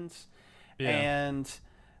happens. Yeah. And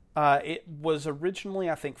it was originally,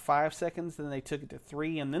 I think, 5 seconds, then they took it to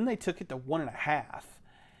 3, and then they took it to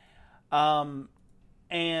 1.5.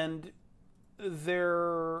 And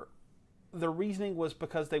the reasoning was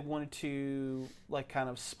because they wanted to, like, kind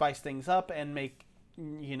of spice things up and make,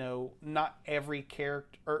 you know, not every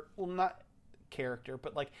character, or, well, not character,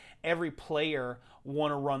 but like every player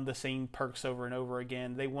want to run the same perks over and over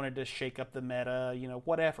again. They wanted to shake up the meta, you know,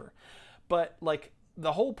 whatever. But like,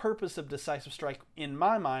 the whole purpose of Decisive Strike in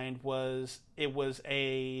my mind was, it was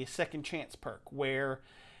a second chance perk where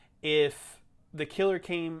if the killer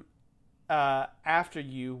came after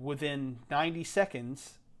you within 90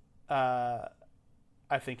 seconds, I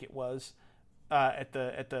think it was at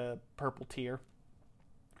the purple tier,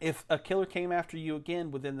 if a killer came after you again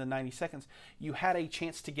within the 90 seconds, you had a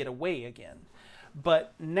chance to get away again.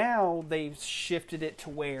 But now they've shifted it to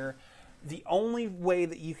where the only way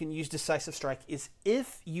that you can use Decisive Strike is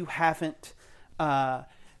if you haven't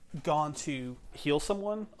gone to heal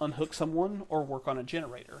someone, unhook someone, or work on a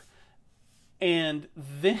generator. And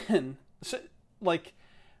then, so, like,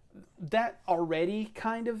 that already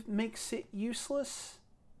kind of makes it useless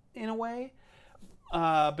in a way.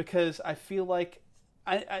 Because I feel like,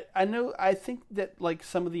 I know, I think that, like,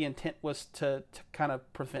 some of the intent was to kind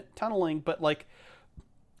of prevent tunneling, but, like,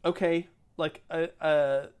 okay, like,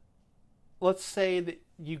 let's say that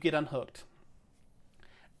you get unhooked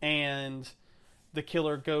and the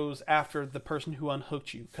killer goes after the person who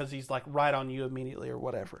unhooked you because he's, like, right on you immediately or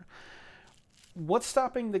whatever. What's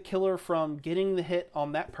stopping the killer from getting the hit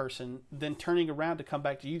on that person, then turning around to come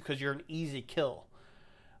back to you because you're an easy kill?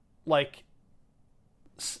 Like,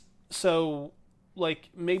 so, like,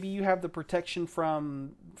 maybe you have the protection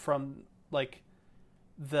from like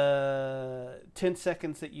the 10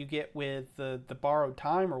 seconds that you get with the borrowed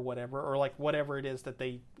time or whatever, or like whatever it is that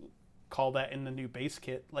they call that in the new base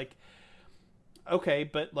kit. Like, okay,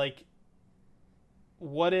 but like,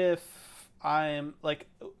 what if I'm like,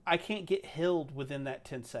 I can't get healed within that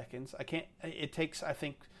 10 seconds. I can't, it takes, I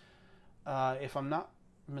think, if I'm not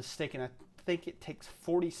mistaken, I think it takes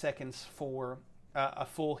 40 seconds for a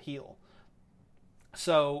full heal.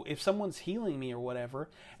 So if someone's healing me or whatever,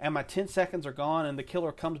 and my 10 seconds are gone, and the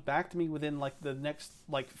killer comes back to me within like the next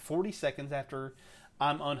like 40 seconds after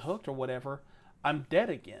I'm unhooked or whatever, I'm dead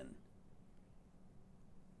again.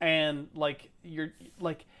 And like, you're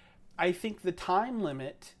like, I think the time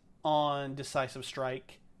limit on Decisive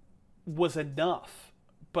Strike was enough,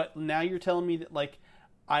 but now you're telling me that like,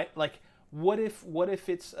 what if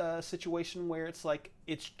it's a situation where it's like,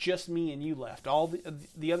 it's just me and you left, all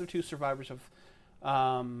the other two survivors have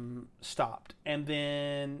stopped, and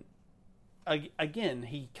then again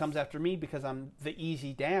he comes after me because I'm the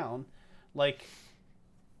easy down. Like,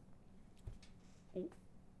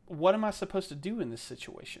 what am I supposed to do in this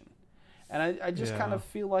situation? And I just kind of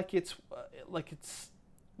feel like it's like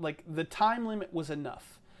the time limit was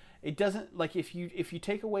enough. It doesn't, like, if you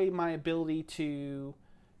take away my ability to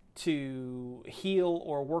heal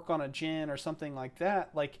or work on a gen or something like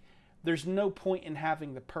that, like, there's no point in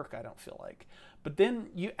having the perk, I don't feel like. But then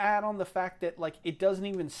you add on the fact that like it doesn't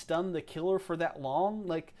even stun the killer for that long,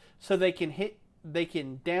 like so they can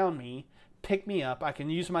down me, pick me up, I can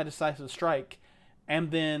use my decisive strike, and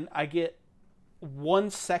then I get 1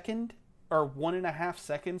 second or 1.5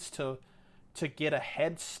 seconds to get a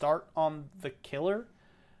head start on the killer.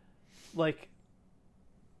 Like,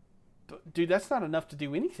 dude, that's not enough to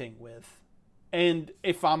do anything with. And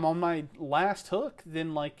if I'm on my last hook,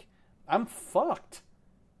 then like I'm fucked.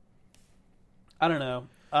 I don't know.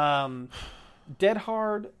 Dead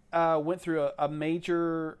Hard went through a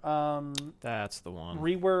major That's the one.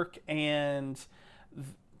 rework, and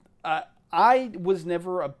I was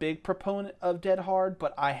never a big proponent of Dead Hard,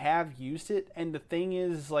 but I have used it, and the thing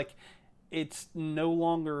is, like, it's no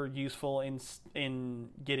longer useful in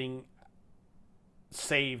getting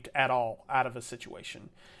saved at all out of a situation.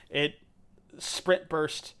 Sprint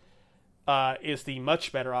Burst is the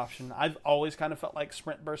much better option. I've always kind of felt like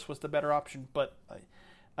Sprint Burst was the better option, but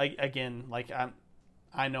again, like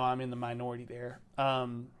I know I'm in the minority there.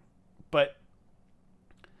 But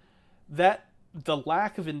the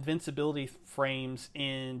lack of invincibility frames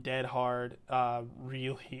in Dead Hard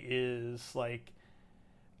really is like,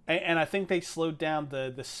 and I think they slowed down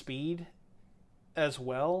the speed as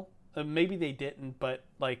well. Maybe they didn't, but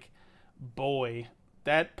like, boy,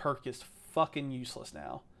 that perk is fucking useless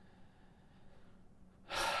now.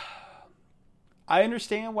 I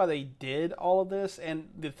understand why they did all of this, and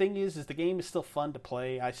the thing is the game is still fun to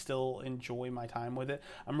play. I still enjoy my time with it.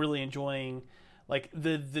 I'm really enjoying, like,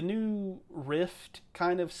 the new Rift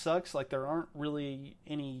kind of sucks. Like, there aren't really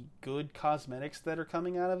any good cosmetics that are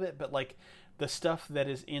coming out of it, but like the stuff that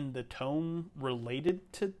is in the tome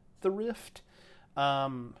related to the Rift,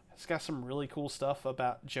 it's got some really cool stuff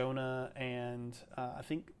about Jonah, and I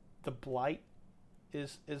think the Blight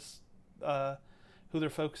is who they're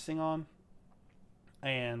focusing on.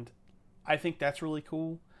 And I think that's really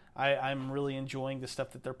cool. I'm really enjoying the stuff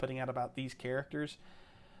that they're putting out about these characters.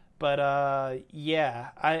 But yeah,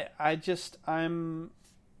 I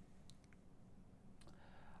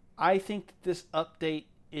think that this update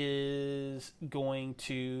is going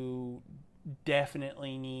to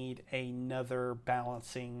definitely need another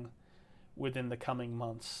balancing within the coming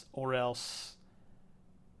months, or else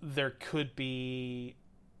there could be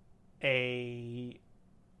I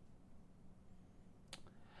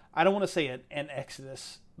don't want to say an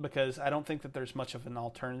exodus, because I don't think that there's much of an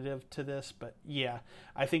alternative to this, but yeah,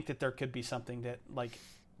 I think that there could be something that like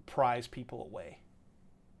pries people away.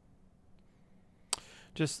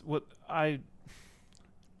 Just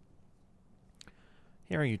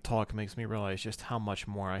hearing you talk makes me realize just how much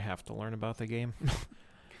more I have to learn about the game.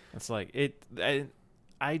 It's like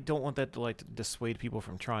I don't want that to like dissuade people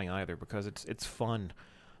from trying either, because it's fun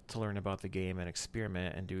to learn about the game and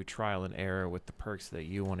experiment and do trial and error with the perks that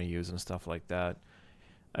you want to use and stuff like that.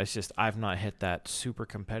 It's just I've not hit that super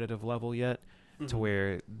competitive level yet to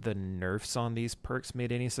where the nerfs on these perks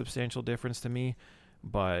made any substantial difference to me.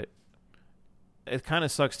 But it kind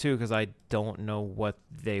of sucks too, because I don't know what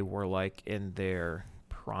they were like in their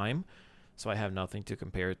prime, so I have nothing to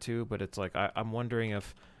compare it to. But it's like I'm wondering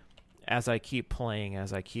if, as I keep playing,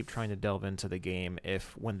 as I keep trying to delve into the game,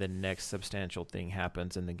 if when the next substantial thing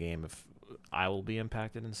happens in the game, if I will be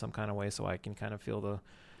impacted in some kind of way, so I can kind of feel the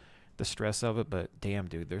stress of it. But damn,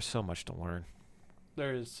 dude, there's so much to learn.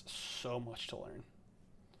 There is so much to learn.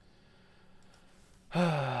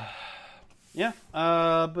 Yeah,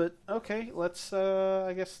 but okay,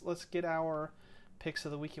 I guess let's get our picks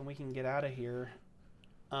of the week and we can get out of here.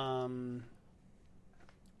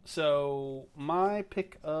 So my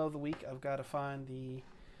pick of the week, I've got to find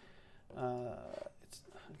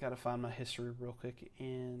I've got to find my history real quick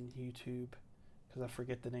in YouTube, because I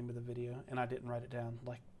forget the name of the video and I didn't write it down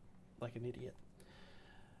like an idiot.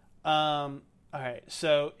 All right,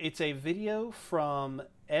 so it's a video from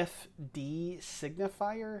FD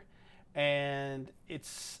Signifier, and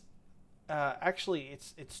it's actually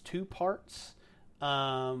it's 2 parts.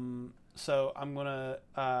 So I'm gonna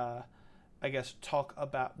I guess talk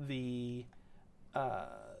about the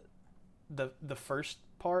first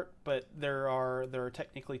part, but there are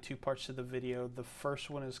technically 2 parts to the video. The first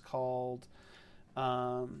one is called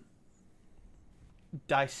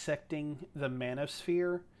Dissecting the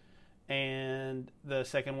Manosphere, and the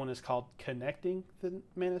second one is called Connecting the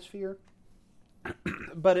Manosphere.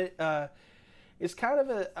 But it's kind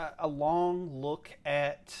of a long look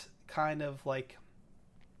at kind of like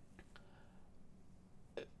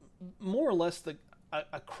more or less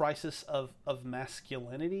a crisis of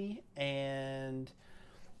masculinity, and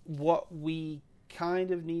what we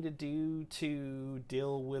kind of need to do to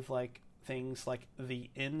deal with like things like the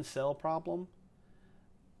incel problem.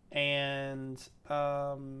 And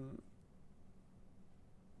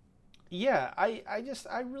yeah,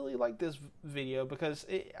 I really like this video because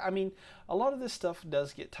a lot of this stuff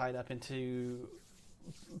does get tied up into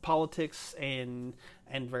politics and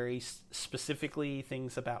very specifically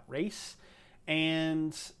things about race.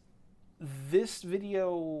 And this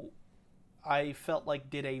video, I felt like,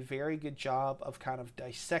 did a very good job of kind of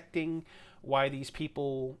dissecting why these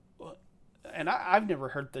people, and I've never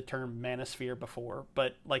heard the term manosphere before,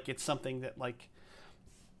 but like it's something that like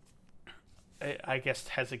I guess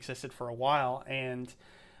has existed for a while. And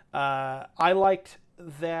I liked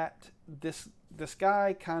that this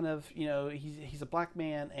guy kind of, he's a black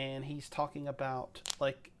man, and he's talking about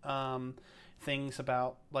like things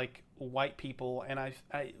about like white people. And I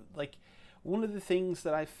like, one of the things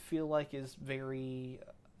that I feel like is very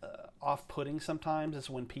off-putting sometimes is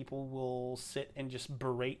when people will sit and just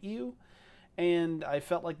berate you. And I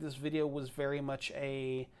felt like this video was very much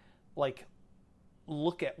a like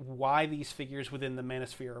look at why these figures within the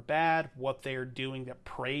manosphere are bad, what they're doing that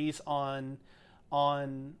preys on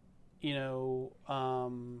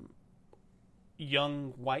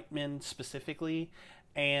young white men specifically,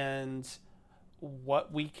 and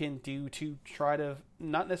what we can do to try to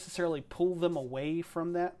not necessarily pull them away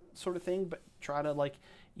from that sort of thing, but try to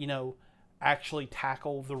actually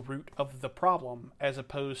tackle the root of the problem, as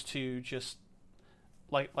opposed to just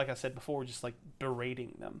like I said before, just like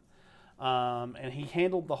berating them. And he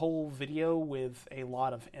handled the whole video with a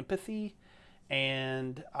lot of empathy,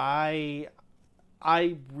 and I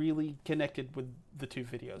really connected with the two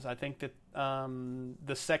videos. I think that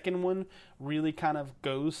the second one really kind of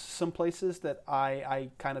goes some places that I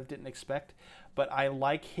kind of didn't expect, but I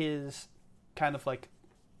like his kind of like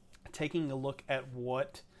taking a look at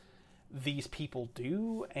what these people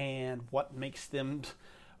do and what makes them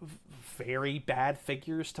very bad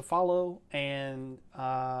figures to follow. And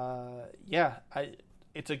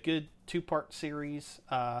it's a good 2-part series.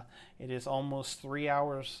 It is almost 3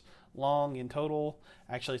 hours long in total.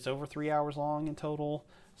 Actually, it's over 3 hours long in total,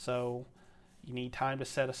 so you need time to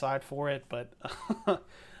set aside for it. But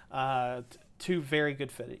two very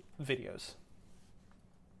good videos.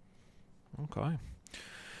 Okay.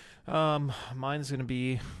 Mine's gonna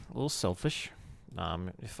be a little selfish,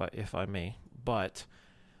 if I may. But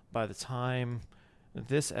by the time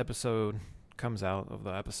this episode comes out of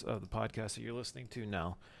the podcast that you're listening to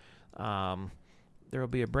now, there will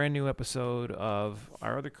be a brand new episode of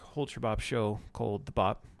our other Culture Bop show called The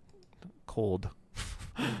Bop. Called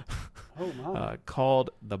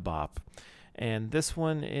The Bop. And this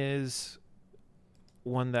one is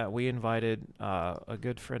one that we invited a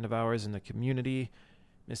good friend of ours in the community,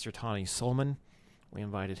 Mr. Tony Solman. We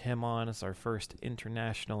invited him on as our first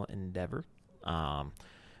international endeavor.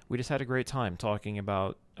 We just had a great time talking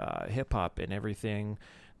about hip-hop and everything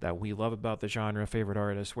that we love about the genre, favorite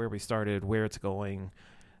artists, where we started, where it's going,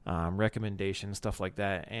 recommendations, stuff like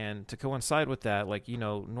that. And to coincide with that,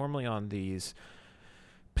 normally on these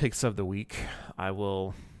picks of the week, I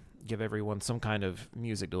will give everyone some kind of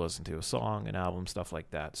music to listen to, a song, an album, stuff like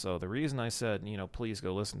that. So the reason I said, please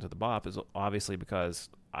go listen to The Bop is obviously because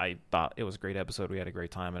I thought it was a great episode. We had a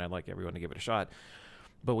great time, and I'd like everyone to give it a shot.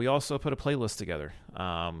 But we also put a playlist together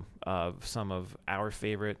of some of our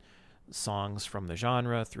favorite songs from the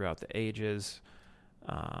genre throughout the ages.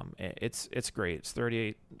 It's great. It's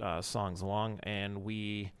 38 songs long, and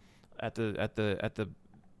we at the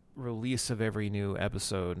release of every new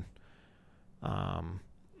episode,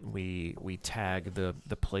 we tag the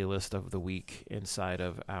playlist of the week inside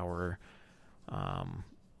of our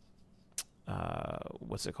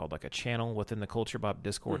what's it called, like a channel within the Culture Bop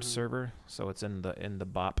Discord server. So it's in the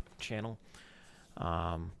Bop channel.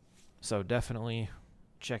 So definitely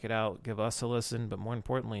check it out, give us a listen, but more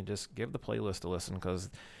importantly, just give the playlist a listen,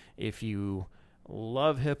 because if you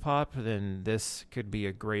love hip hop, then this could be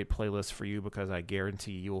a great playlist for you, because I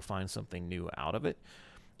guarantee you will find something new out of it.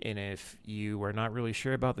 And if you are not really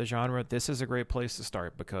sure about the genre, this is a great place to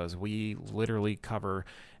start, because we literally cover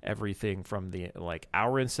everything from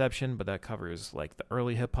our inception, but that covers like the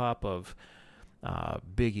early hip hop of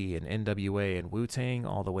Biggie and NWA and Wu-Tang,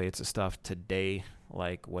 all the way to stuff today,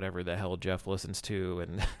 like whatever the hell Jeff listens to,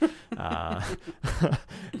 and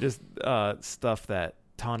just stuff that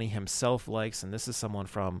Tawny himself likes. And this is someone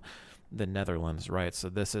from the Netherlands, right? So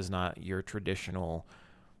this is not your traditional,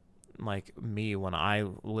 like me, when I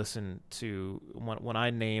listen to, when I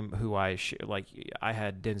name who I I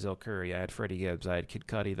had Denzel Curry, I had Freddie Gibbs, I had Kid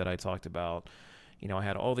Cudi that I talked about, I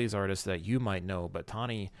had all these artists that you might know, but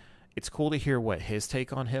Tawny, it's cool to hear what his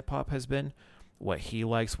take on hip hop has been, what he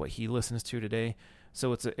likes, what he listens to today.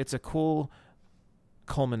 So it's a cool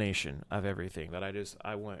culmination of everything that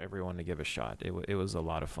I want everyone to give a shot. It was a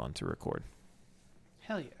lot of fun to record.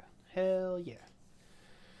 Hell yeah.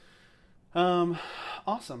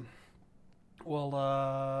 Awesome.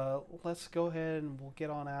 Well, let's go ahead and we'll get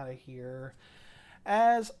on out of here.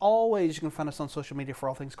 As always, you can find us on social media for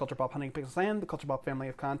all things Culture Bop Hunting Pixels and the Culture Bop family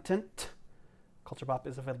of content. Culture Bop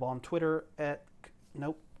is available on Twitter at...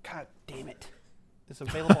 Nope. God damn it. It's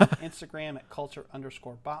available on Instagram at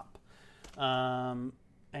culture_bop.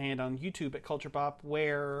 And on YouTube at Culture Bop,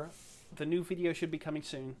 where the new video should be coming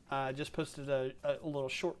soon. I just posted a little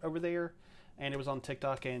short over there, and it was on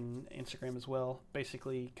TikTok and Instagram as well.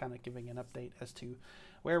 Basically, kind of giving an update as to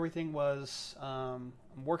where everything was. I'm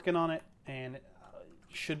working on it, and it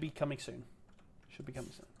should be coming soon.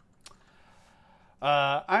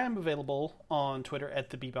 I am available on Twitter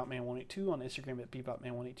at the BebopMan182, on Instagram at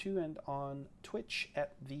BebopMan182, and on Twitch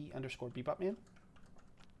at _BebopMan.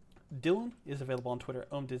 Dylan is available on Twitter at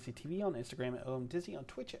OmDizzyTV, on Instagram at OmDizzy, on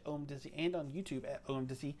Twitch at OmDizzy, and on YouTube at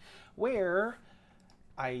OmDizzy, where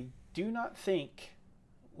I do not think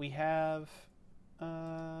we have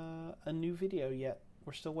a new video yet.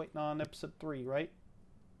 We're still waiting on episode 3, right?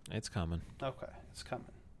 It's coming. Okay, it's coming.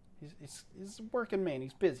 He's a working man.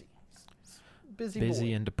 He's busy. Busy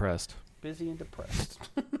boy. And depressed. Busy and depressed.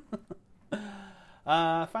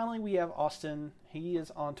 Finally, we have Austin. He is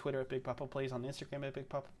on Twitter at Big Papa Plays, on Instagram at Big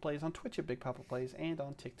Papa Plays, on Twitch at Big Papa Plays, and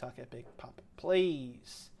on TikTok at Big Papa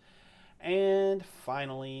Plays. And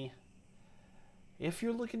finally, if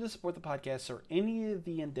you're looking to support the podcast or any of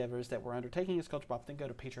the endeavors that we're undertaking as Culture Pop, then go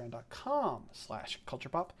to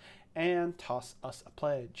patreon.com/culturepop and toss us a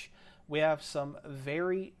pledge. We have some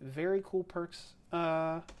very, very cool perks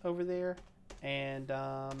over there. And,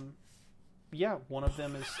 yeah, one of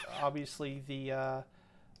them is obviously the,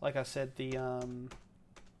 like I said, the,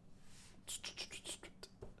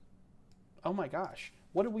 oh my gosh,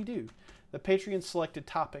 what did we do? The Patreon selected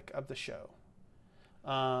topic of the show.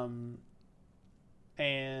 And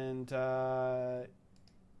some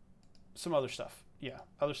other stuff. Yeah,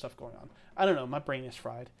 other stuff going on. I don't know, my brain is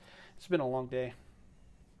fried. It's been a long day.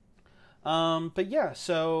 But yeah,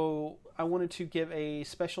 so I wanted to give a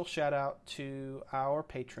special shout out to our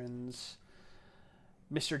patrons,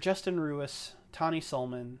 Mr. Justin Ruiz, Tani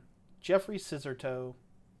Solman, Jeffrey Scissortoe.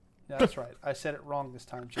 That's right. I said it wrong this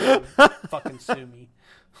time. Jeffrey. Fucking sue me.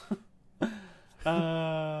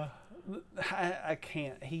 I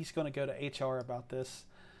can't. He's going to go to HR about this.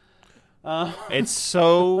 It's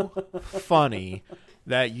so funny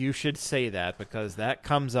that you should say that, because that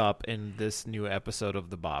comes up in this new episode of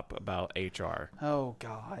The Bop about HR. Oh,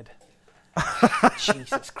 God.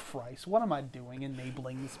 Jesus Christ. What am I doing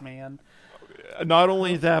enabling this man? Not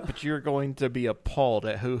only that, but you're going to be appalled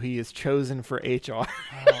at who he has chosen for HR.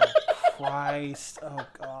 Oh, Christ. Oh,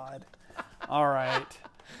 God. All right.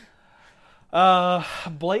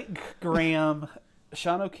 Blake Graham,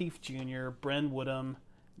 Sean O'Keefe Jr., Bren Woodham,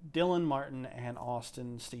 Dylan Martin, and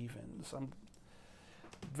Austin Stevens. I'm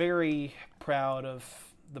very proud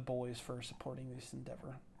of the boys for supporting this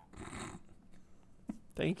endeavor.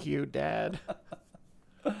 Thank you, Dad.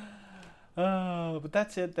 But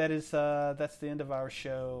that's it. That's the end of our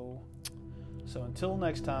show. So until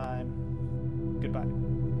next time, goodbye.